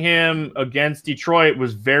playing him against Detroit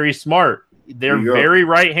was very smart. They're very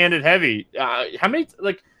right-handed heavy. How many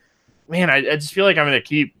Man, I just feel like I'm going to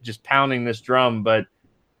keep just pounding this drum, but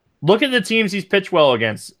look at the teams he's pitched well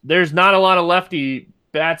against. There's not a lot of lefty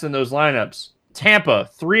bats in those lineups. Tampa,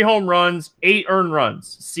 3 home runs, 8 earned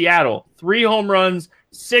runs. Seattle, 3 home runs,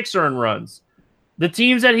 6 earned runs. The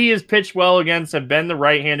teams that he has pitched well against have been the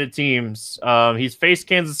right-handed teams. He's faced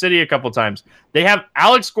Kansas City a couple times. They have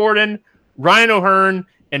Alex Gordon, Ryan O'Hearn,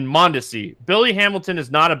 and Mondesi. Billy Hamilton is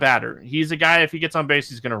not a batter. He's a guy, if he gets on base,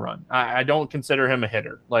 he's going to run. I don't consider him a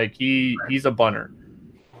hitter. Like, he's a bunter.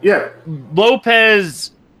 Yeah.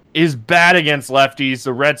 Lopez is bad against lefties.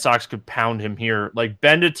 The Red Sox could pound him here. Like,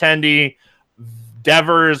 Benintendi,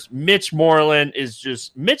 Devers, Mitch Moreland is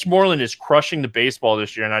crushing the baseball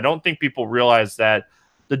this year, and I don't think people realize that.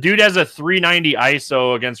 The dude has a 390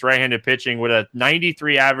 ISO against right-handed pitching with a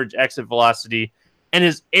 93 average exit velocity, and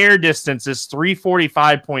his air distance is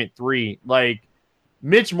 345.3. Like,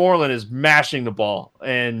 Mitch Moreland is mashing the ball,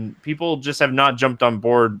 and people just have not jumped on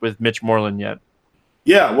board with Mitch Moreland yet.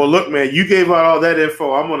 Yeah, well, look, man, you gave out all that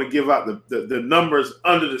info. I'm going to give out the numbers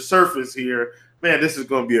under the surface here. Man, this is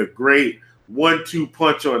going to be a great 1-2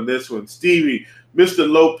 punch on this one. Stevie, Mr.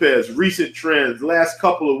 Lopez, recent trends, last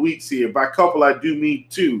couple of weeks here. By couple, I do mean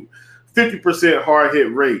 2. 50% hard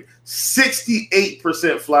hit rate,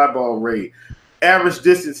 68% fly ball rate. Average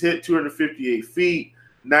distance hit 258 feet,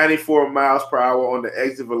 94 miles per hour on the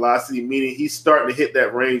exit velocity, meaning he's starting to hit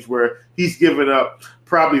that range where he's giving up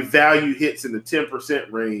probably value hits in the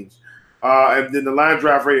 10% range. And then the line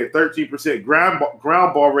drive rate at 13%, ground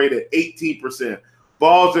ball rate at 18%.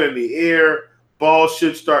 Balls are in the air. Balls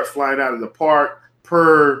should start flying out of the park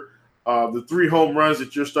per the 3 home runs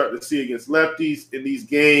that you're starting to see against lefties in these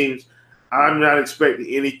games. I'm not expecting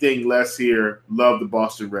anything less here. Love the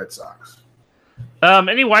Boston Red Sox.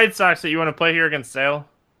 Any White Sox that you want to play here against Sale?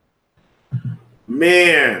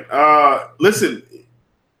 Man, listen,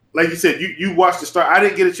 like you said, you watched the start. I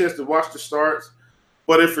didn't get a chance to watch the starts,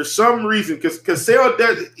 but if for some reason, because Sale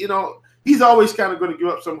does, he's always kind of going to give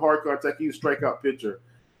up some hard contact. He's a strikeout pitcher.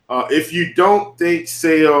 If you don't think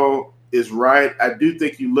Sale is right, I do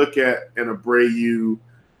think you look at an Abreu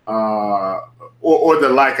or the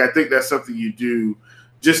like. I think that's something you do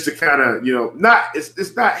just to kind of,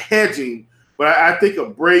 it's not hedging. But I think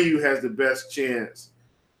Abreu has the best chance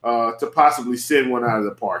to possibly send one out of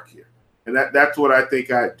the park here. And that's what I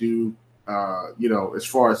think I'd do, as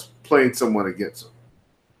far as playing someone against him.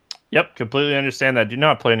 Yep, completely understand that. Do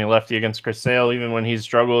not play any lefty against Chris Sale. Even when he's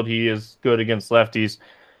struggled, he is good against lefties.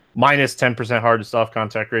 Minus 10% hard to soft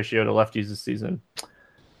contact ratio to lefties this season.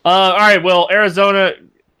 All right, well, Arizona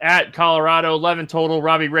at Colorado, 11 total.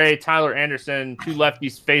 Robbie Ray, Tyler Anderson, 2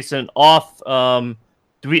 lefties facing off.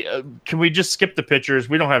 Can we just skip the pitchers?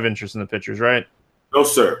 We don't have interest in the pitchers, right? No,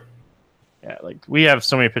 sir. Yeah, we have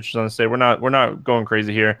so many pitchers on the state. We're not going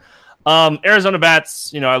crazy here. Arizona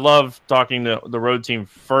bats, I love talking to the road team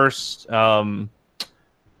first.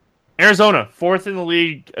 Arizona, 4th in the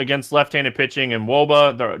league against left-handed pitching in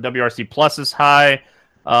WOBA. The WRC plus is high.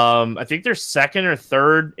 I think they're 2nd or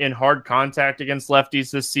 3rd in hard contact against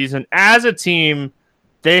lefties this season. As a team,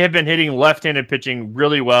 they have been hitting left-handed pitching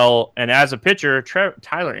really well. And as a pitcher,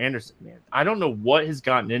 Tyler Anderson, man, I don't know what has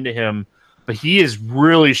gotten into him, but he has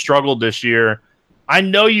really struggled this year. I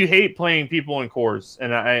know you hate playing people in Coors,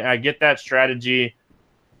 and I get that strategy.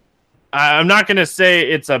 I'm not going to say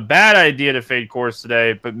it's a bad idea to fade Coors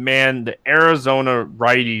today, but man, the Arizona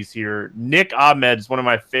righties here. Nick Ahmed is one of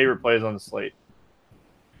my favorite plays on the slate.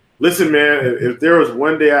 Listen, man, if there was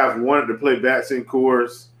one day I've wanted to play bats in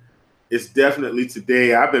Coors, it's definitely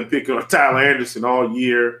today. I've been picking on Tyler Anderson all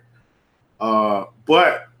year,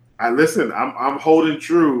 but I'm holding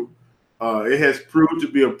true. It has proved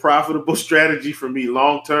to be a profitable strategy for me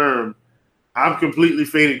long term. I'm completely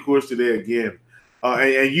fading Coors today again.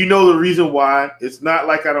 And you know the reason why. It's not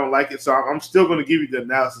like I don't like it. So I'm still going to give you the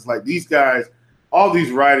analysis. Like these guys, all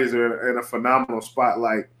these writers are in a phenomenal spot.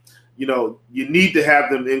 Like, you need to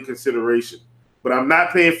have them in consideration. But I'm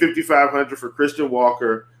not paying $5,500 for Christian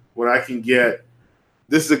Walker when I can get –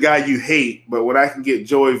 this is a guy you hate, but when I can get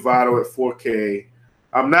Joey Votto at $4K.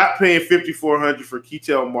 I'm not paying $5,400 for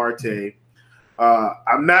Ketel Marte.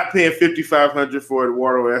 I'm not paying $5,500 for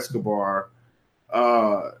Eduardo Escobar.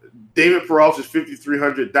 David Peralta is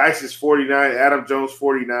 $5,300. Dice is $49. Adam Jones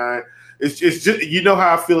 $49. It's just you know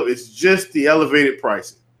how I feel. It's just the elevated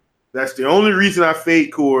pricing. That's the only reason I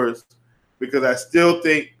fade Coors, because I still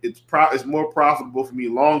think it's more profitable for me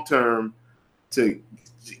long term to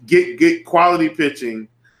get quality pitching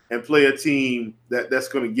and play a team that's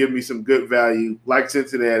going to give me some good value, like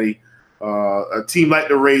Cincinnati, a team like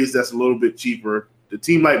the Rays that's a little bit cheaper. A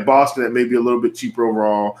team like Boston that may be a little bit cheaper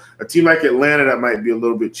overall. A team like Atlanta that might be a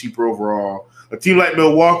little bit cheaper overall. A team like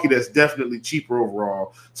Milwaukee that's definitely cheaper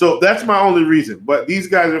overall. So that's my only reason. But these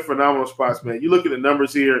guys are phenomenal spots, man. You look at the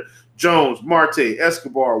numbers here, Jones, Marte,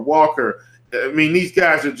 Escobar, Walker. I mean, these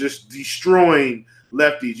guys are just destroying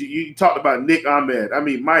lefties. You talked about Nick Ahmed. I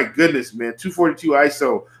mean, my goodness, man. 242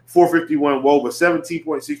 ISO, 451 WOBA,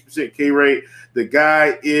 17.6% K rate. The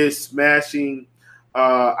guy is smashing.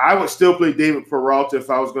 I would still play David Peralta if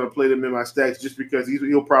I was going to play them in my stacks, just because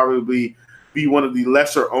he'll probably be one of the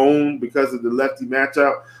lesser owned because of the lefty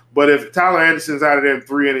matchup. But if Tyler Anderson's out of there in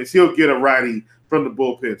 3 innings, he'll get a righty from the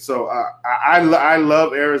bullpen. So I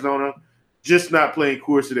love Arizona, just not playing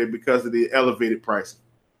Coors today because of the elevated pricing.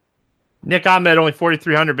 Nick Ahmed, only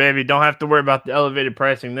 $4,300, baby. Don't have to worry about the elevated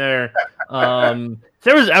pricing there. If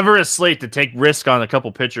there was ever a slate to take risk on a couple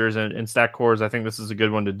pitchers and stack Coors, I think this is a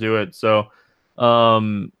good one to do it. So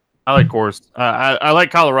I like Coors. I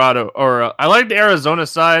like Colorado, or I like the Arizona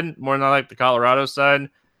side more than I like the Colorado side.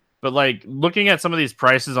 But like looking at some of these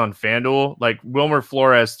prices on FanDuel, like Wilmer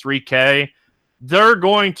Flores, $3K, they're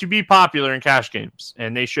going to be popular in cash games,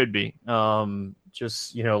 and they should be.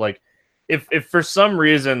 Like if for some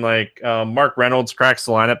reason like Mark Reynolds cracks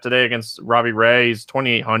the lineup today against Robbie Ray, he's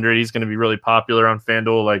 $2,800. He's going to be really popular on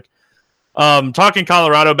FanDuel. Like talking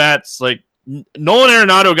Colorado bats, like Nolan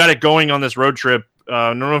Arenado got it going on this road trip. I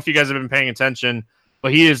don't know if you guys have been paying attention,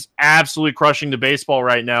 but he is absolutely crushing the baseball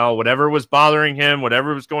right now. Whatever was bothering him,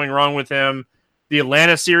 whatever was going wrong with him, the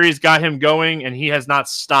Atlanta series got him going, and he has not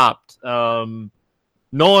stopped. Nolan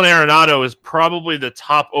Arenado is probably the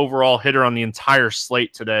top overall hitter on the entire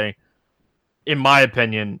slate today, in my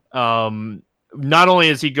opinion. Not only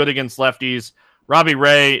is he good against lefties, Robbie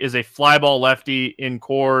Ray is a fly ball lefty in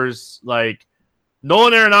Coors. Like,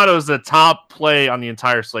 Nolan Arenado is the top play on the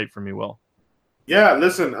entire slate for me, Will. Yeah,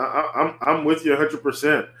 listen, I'm with you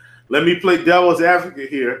 100%. Let me play devil's advocate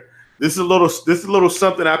here. This is a little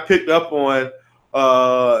something I picked up on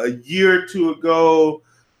a year or two ago,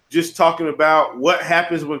 just talking about what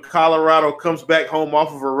happens when Colorado comes back home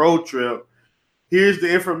off of a road trip. Here's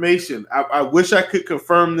the information. I wish I could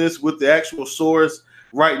confirm this with the actual source.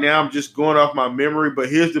 Right now, I'm just going off my memory, but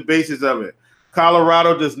here's the basis of it.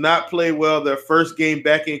 Colorado does not play well their first game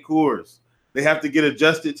back in Coors. They have to get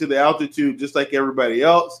adjusted to the altitude just like everybody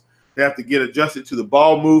else. They have to get adjusted to the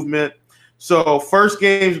ball movement. So first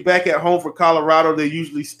games back at home for Colorado, they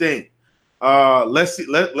usually stink. Let's see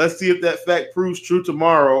if that fact proves true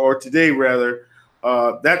tomorrow, or today rather.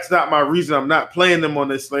 That's not my reason. I'm not playing them on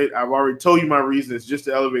this slate. I've already told you my reason. It's just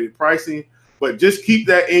the elevated pricing. But just keep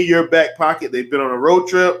that in your back pocket. They've been on a road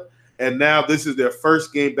trip, and now this is their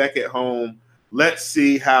first game back at home. Let's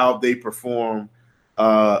see how they perform.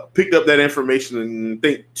 Picked up that information, I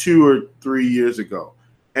think 2 or 3 years ago.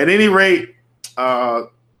 At any rate,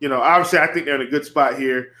 obviously I think they're in a good spot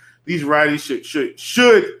here. These righties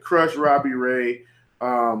should crush Robbie Ray.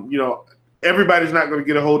 everybody's not going to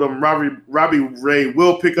get a hold of him. Robbie Ray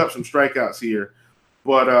will pick up some strikeouts here.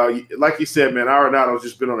 But like you said, man, Arenado's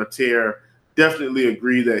just been on a tear. Definitely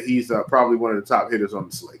agree that he's probably one of the top hitters on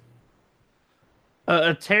the slate.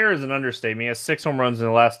 A tear is an understatement. He has 6 home runs in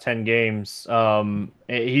the last 10 games.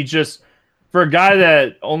 He just, for a guy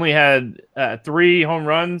that only had 3 home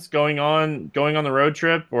runs going on the road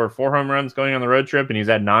trip, or 4 home runs going on the road trip, and he's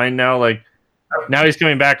at 9 now. Like, now he's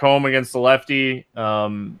coming back home against the lefty.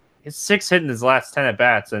 He's 6 hit in his last 10 at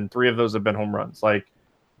bats, and 3 of those have been home runs. Like,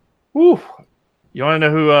 whew. You want to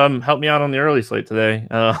know who helped me out on the early slate today?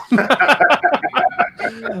 All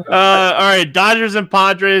right, Dodgers and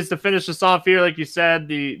Padres to finish us off here. Like you said,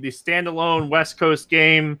 the standalone West Coast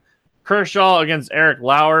game. Kershaw against Eric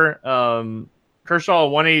Lauer. Kershaw, a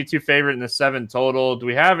 182 favorite in the 7 total. Do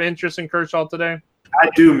we have interest in Kershaw today? I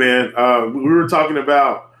do, man. We were talking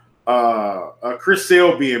about Chris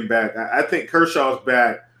Sale being back. I think Kershaw's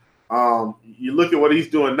back. You look at what he's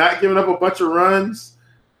doing, not giving up a bunch of runs,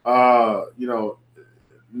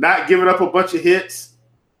 not giving up a bunch of hits,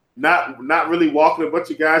 not really walking a bunch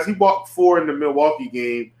of guys. He walked 4 in the Milwaukee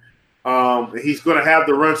game. He's going to have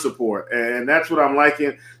the run support, and that's what I'm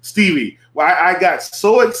liking. Stevie, I got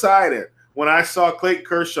so excited when I saw Clayton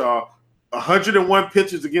Kershaw, 101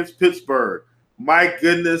 pitches against Pittsburgh. My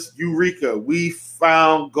goodness, eureka, we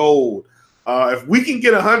found gold. If we can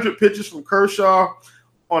get 100 pitches from Kershaw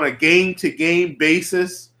on a game-to-game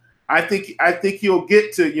basis, I think he'll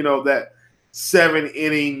get to, that 7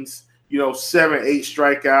 innings, 7-8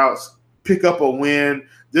 strikeouts, pick up a win.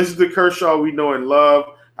 This is the Kershaw we know and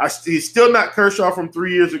love. He's still not Kershaw from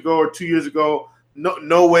 3 years ago or 2 years ago.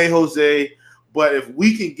 No way, Jose. But if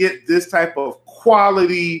we can get this type of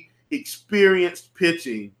quality, experienced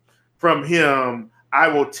pitching from him, I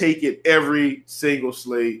will take it every single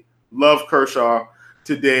slate. Love Kershaw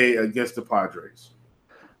today against the Padres.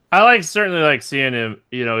 I certainly like seeing him,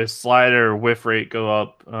 his slider whiff rate go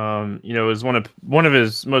up. It was one of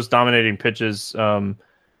his most dominating pitches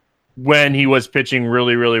when he was pitching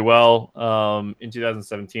really, really well in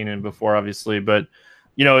 2017 and before, obviously. But,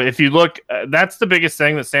 if you look, that's the biggest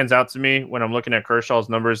thing that stands out to me when I'm looking at Kershaw's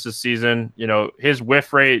numbers this season. His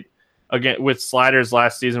whiff rate again with sliders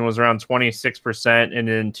last season was around 26%, and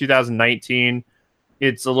in 2019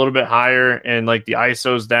 it's a little bit higher, and like the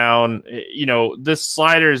ISO's down. This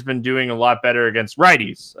slider has been doing a lot better against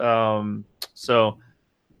righties. So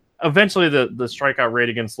eventually the strikeout rate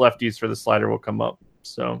against lefties for the slider will come up.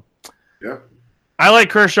 So yeah, I like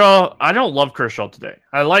Kershaw. I don't love Kershaw today.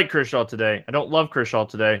 I like Kershaw today. I don't love Kershaw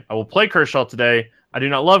today. I will play Kershaw today. I do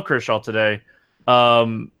not love Kershaw today.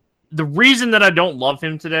 The reason that I don't love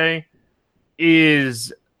him today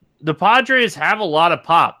is the Padres have a lot of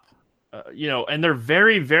pop. And they're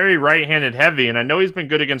very, very right-handed heavy. And I know he's been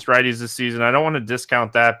good against righties this season. I don't want to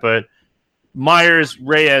discount that, but Myers,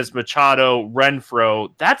 Reyes, Machado,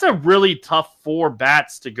 Renfroe, that's a really tough 4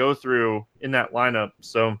 bats to go through in that lineup.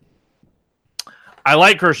 So I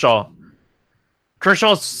like Kershaw.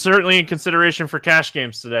 Kershaw's certainly in consideration for cash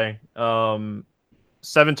games today. 7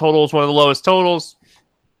 total is one of the lowest totals.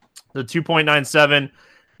 The 2.97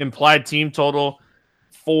 implied team total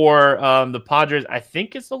for the Padres, I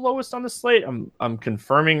think it's the lowest on the slate. I'm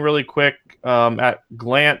confirming really quick. At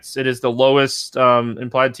glance, it is the lowest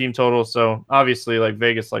implied team total. So obviously, like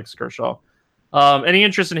Vegas likes Kershaw. Any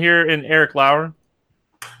interest in here in Eric Lauer?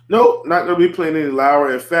 No, not going to be playing any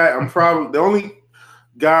Lauer. In fact, I'm probably the only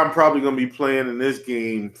guy I'm probably going to be playing in this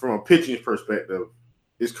game from a pitching perspective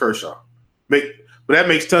is Kershaw. But that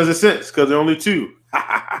makes tons of sense because there are only 2.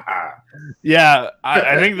 Yeah,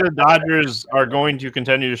 I think the Dodgers are going to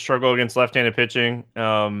continue to struggle against left-handed pitching, but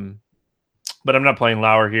I'm not playing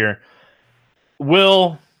Lauer here.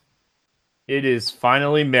 It is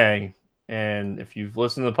finally May, and if you've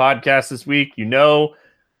listened to the podcast this week, you know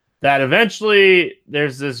that eventually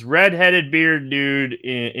there's this red-headed beard dude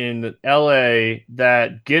in LA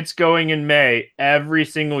that gets going in May every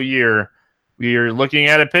single year. We are looking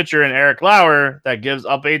at a pitcher in Eric Lauer that gives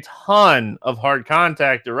up a ton of hard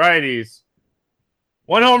contact to righties.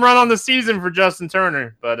 1 home run on the season for Justin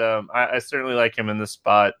Turner, but I certainly like him in this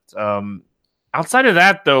spot. Outside of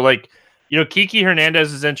that, though, Kiki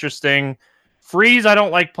Hernandez is interesting. Freeze, I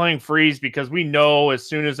don't like playing Freeze because we know as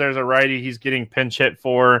soon as there's a righty, he's getting pinch hit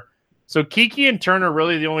for. So Kiki and Turner are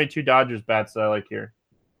really the only 2 Dodgers bats that I like here.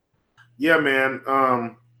 Yeah, man.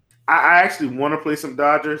 I actually want to play some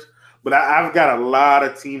Dodgers. But I've got a lot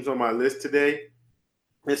of teams on my list today.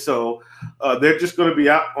 And so they're just going to be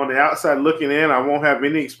out on the outside looking in. I won't have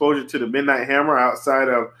any exposure to the Midnight Hammer outside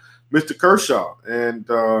of Mr. Kershaw. And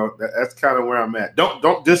that's kind of where I'm at.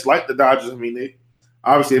 Don't dislike the Dodgers. I mean, they've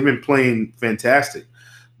been playing fantastic.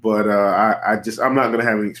 But I'm not going to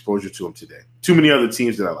have any exposure to him today. Too many other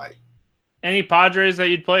teams that I like. Any Padres that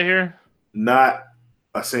you'd play here? Not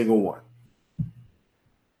a single one.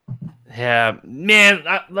 Yeah, man,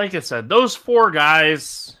 like I said, those 4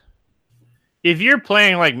 guys, if you're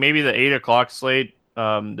playing like maybe the 8 o'clock slate,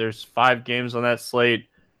 there's 5 games on that slate,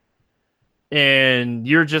 and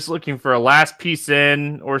you're just looking for a last piece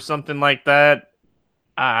in or something like that,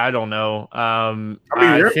 I don't know.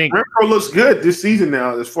 I think Renfroe looks good this season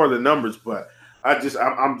now as far as the numbers, but I'm just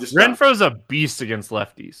Renfroe's a beast against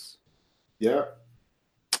lefties. Yeah.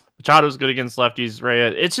 Machado's good against lefties,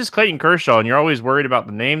 right? It's just Clayton Kershaw, and you're always worried about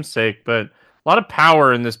the namesake, but a lot of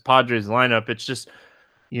power in this Padres lineup. It's just,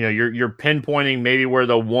 you're pinpointing maybe where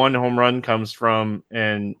the 1 home run comes from,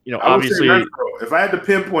 and obviously, if I had to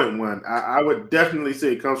pinpoint one, I would definitely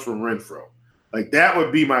say it comes from Renfroe. Like that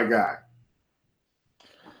would be my guy.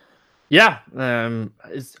 Yeah.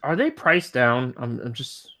 Are they priced down? I'm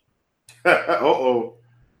just. Uh-oh.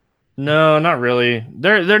 No, not really.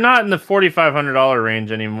 They're not in the $4,500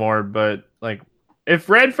 range anymore. But like, if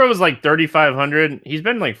Renfroe was like $3,500, he's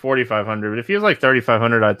been like $4,500. But if he was like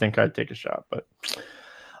 $3,500, I think I'd take a shot. But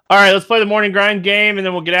all right, let's play the morning grind game, and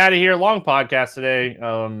then we'll get out of here. Long podcast today.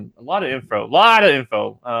 A lot of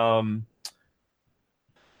info.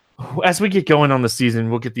 As we get going on the season,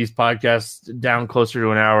 we'll get these podcasts down closer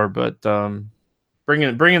to an hour. But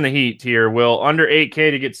bringing the heat here. Will under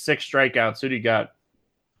 8K to get 6 strikeouts. Who do you got?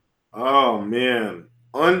 Oh man,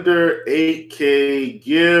 under 8K.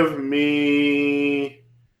 Give me.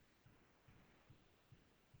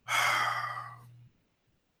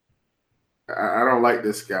 I don't like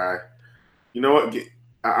this guy. You know what?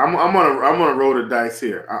 I'm gonna roll the dice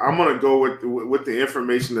here. I'm gonna go with the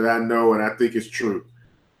information that I know and I think is true,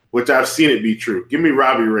 which I've seen it be true. Give me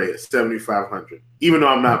Robbie Ray at 7,500, even though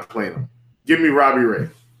I'm not playing him. Give me Robbie Ray.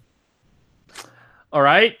 All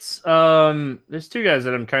right. There's 2 guys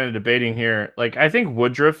that I'm kind of debating here. Like, I think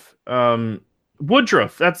Woodruff.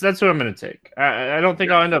 Woodruff. That's who I'm going to take. I don't think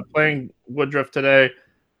I'll end up playing Woodruff today,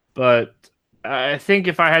 but I think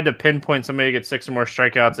if I had to pinpoint somebody to get 6 or more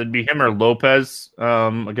strikeouts, it'd be him or Lopez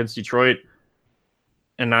against Detroit.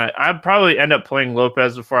 And I'd probably end up playing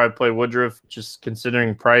Lopez before I play Woodruff, just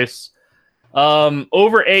considering price.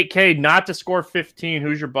 Over 8K, not to score 15.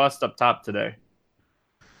 Who's your bust up top today?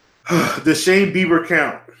 Does Shane Bieber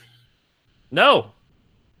count? No.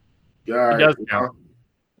 He does Right. count.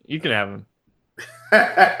 You can have him.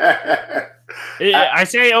 I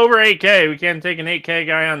say over 8K. We can't take an 8K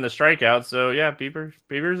guy on the strikeout. So, yeah,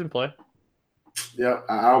 Bieber's in play. Yeah,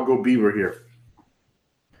 I'll go Bieber here.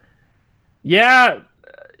 Yeah,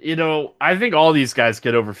 I think all these guys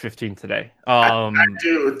get over 15 today. I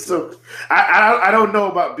do. So I don't know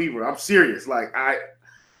about Bieber. I'm serious. Like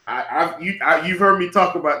you've heard me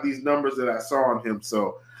talk about these numbers that I saw on him.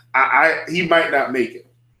 So he might not make it.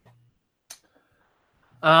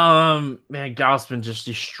 Man, Gausman just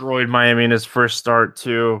destroyed Miami in his first start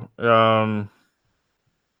too. You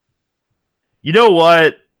know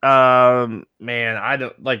what? Man, I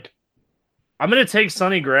don't like. I'm gonna take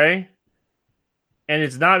Sonny Gray. And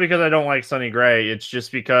it's not because I don't like Sonny Gray. It's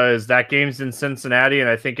just because that game's in Cincinnati, and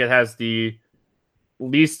I think it has the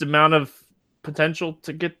least amount of potential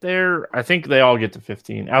to get there. I think they all get to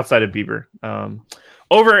 15 outside of Bieber.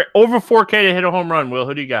 Over 4K to hit a home run. Will,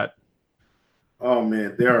 who do you got? Oh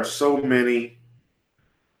man, there are so many.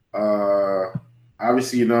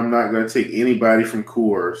 Obviously, I'm not going to take anybody from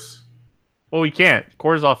Coors. Well, we can't.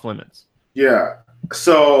 Coors off limits. Yeah.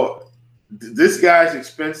 So this guy's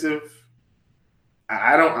expensive.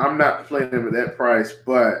 I'm not playing him at that price,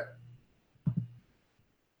 but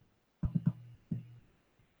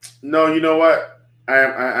no, you know what?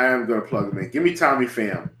 I am going to plug him in. Give me Tommy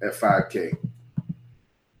Pham at 5K.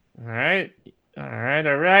 All right.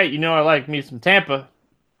 I like me some Tampa.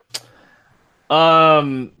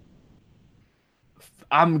 I'm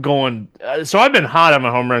going. So I've been hot on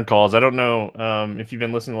my home run calls. I don't know if you've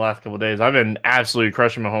been listening the last couple of days. I've been absolutely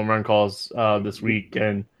crushing my home run calls this week,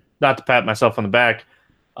 and not to pat myself on the back.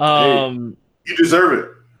 Hey, you deserve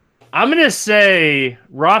it. I'm going to say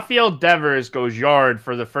Rafael Devers goes yard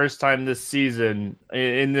for the first time this season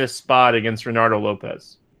in this spot against Reynaldo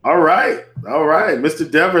Lopez. All right. Mr.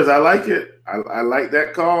 Devers, I like it. I like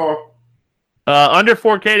that call. Under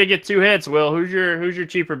 4K to get 2 hits. Will, who's your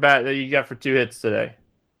cheaper bat that you got for 2 hits today?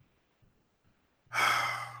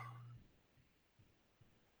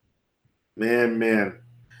 Man.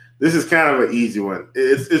 This is kind of an easy one.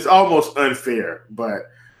 It's almost unfair,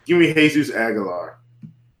 but give me Jesus Aguilar.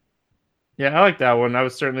 Yeah, I like that one. I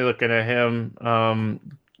was certainly looking at him. I'm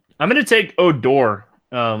going to take Odor.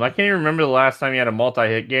 I can't even remember the last time he had a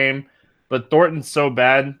multi-hit game, but Thornton's so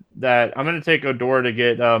bad that I'm going to take Odor to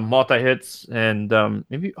get multi-hits, and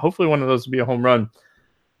hopefully one of those will be a home run.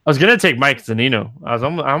 I was going to take Mike Zunino. I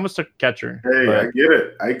almost took a catcher. Hey,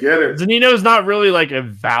 I get it. Zunino's not really like a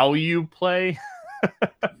value play.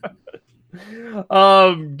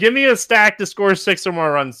 Give me a stack to score 6 or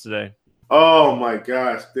more runs today. Oh my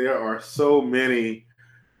gosh, there are so many.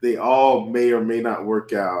 They all may or may not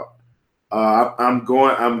work out. I'm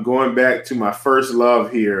going back to my first love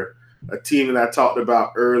here, a team that I talked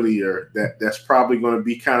about earlier that's probably going to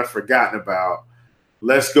be kind of forgotten about.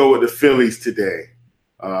 Let's go with the Phillies today.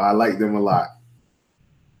 I like them a lot.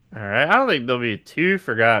 All right, I don't think they'll be too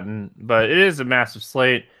forgotten, but it is a massive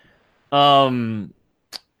slate.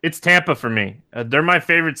 It's Tampa for me. They're my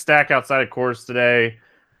favorite stack outside of Coors today.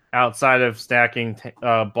 Outside of stacking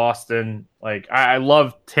Boston, like I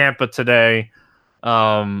love Tampa today.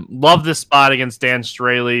 Love this spot against Dan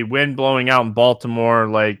Straley. Wind blowing out in Baltimore.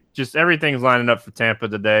 Like just everything's lining up for Tampa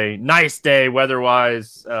today. Nice day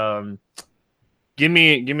weather-wise. Give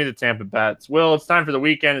me the Tampa bats. Will, it's time for the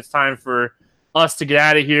weekend. It's time for us to get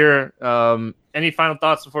out of here. Any final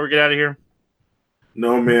thoughts before we get out of here?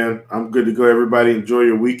 No, man. I'm good to go. Everybody enjoy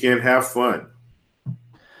your weekend. Have fun.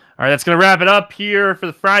 All right, that's going to wrap it up here for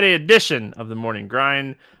the Friday edition of the Morning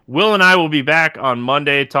Grind. Will and I will be back on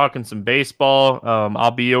Monday talking some baseball.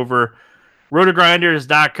 I'll be over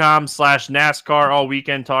rotogrinders.com/NASCAR all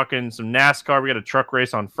weekend talking some NASCAR. We got a truck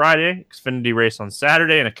race on Friday, Xfinity race on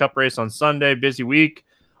Saturday, and a cup race on Sunday. Busy week.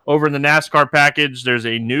 Over in the NASCAR package, there's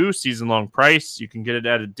a new season-long price. You can get it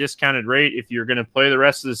at a discounted rate if you're going to play the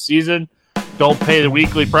rest of the season. Don't pay the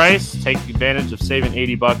weekly price. Take advantage of saving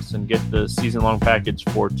 $80 and get the season-long package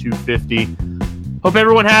for $250. Hope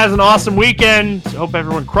everyone has an awesome weekend. Hope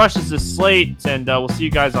everyone crushes this slate, and we'll see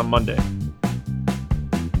you guys on Monday.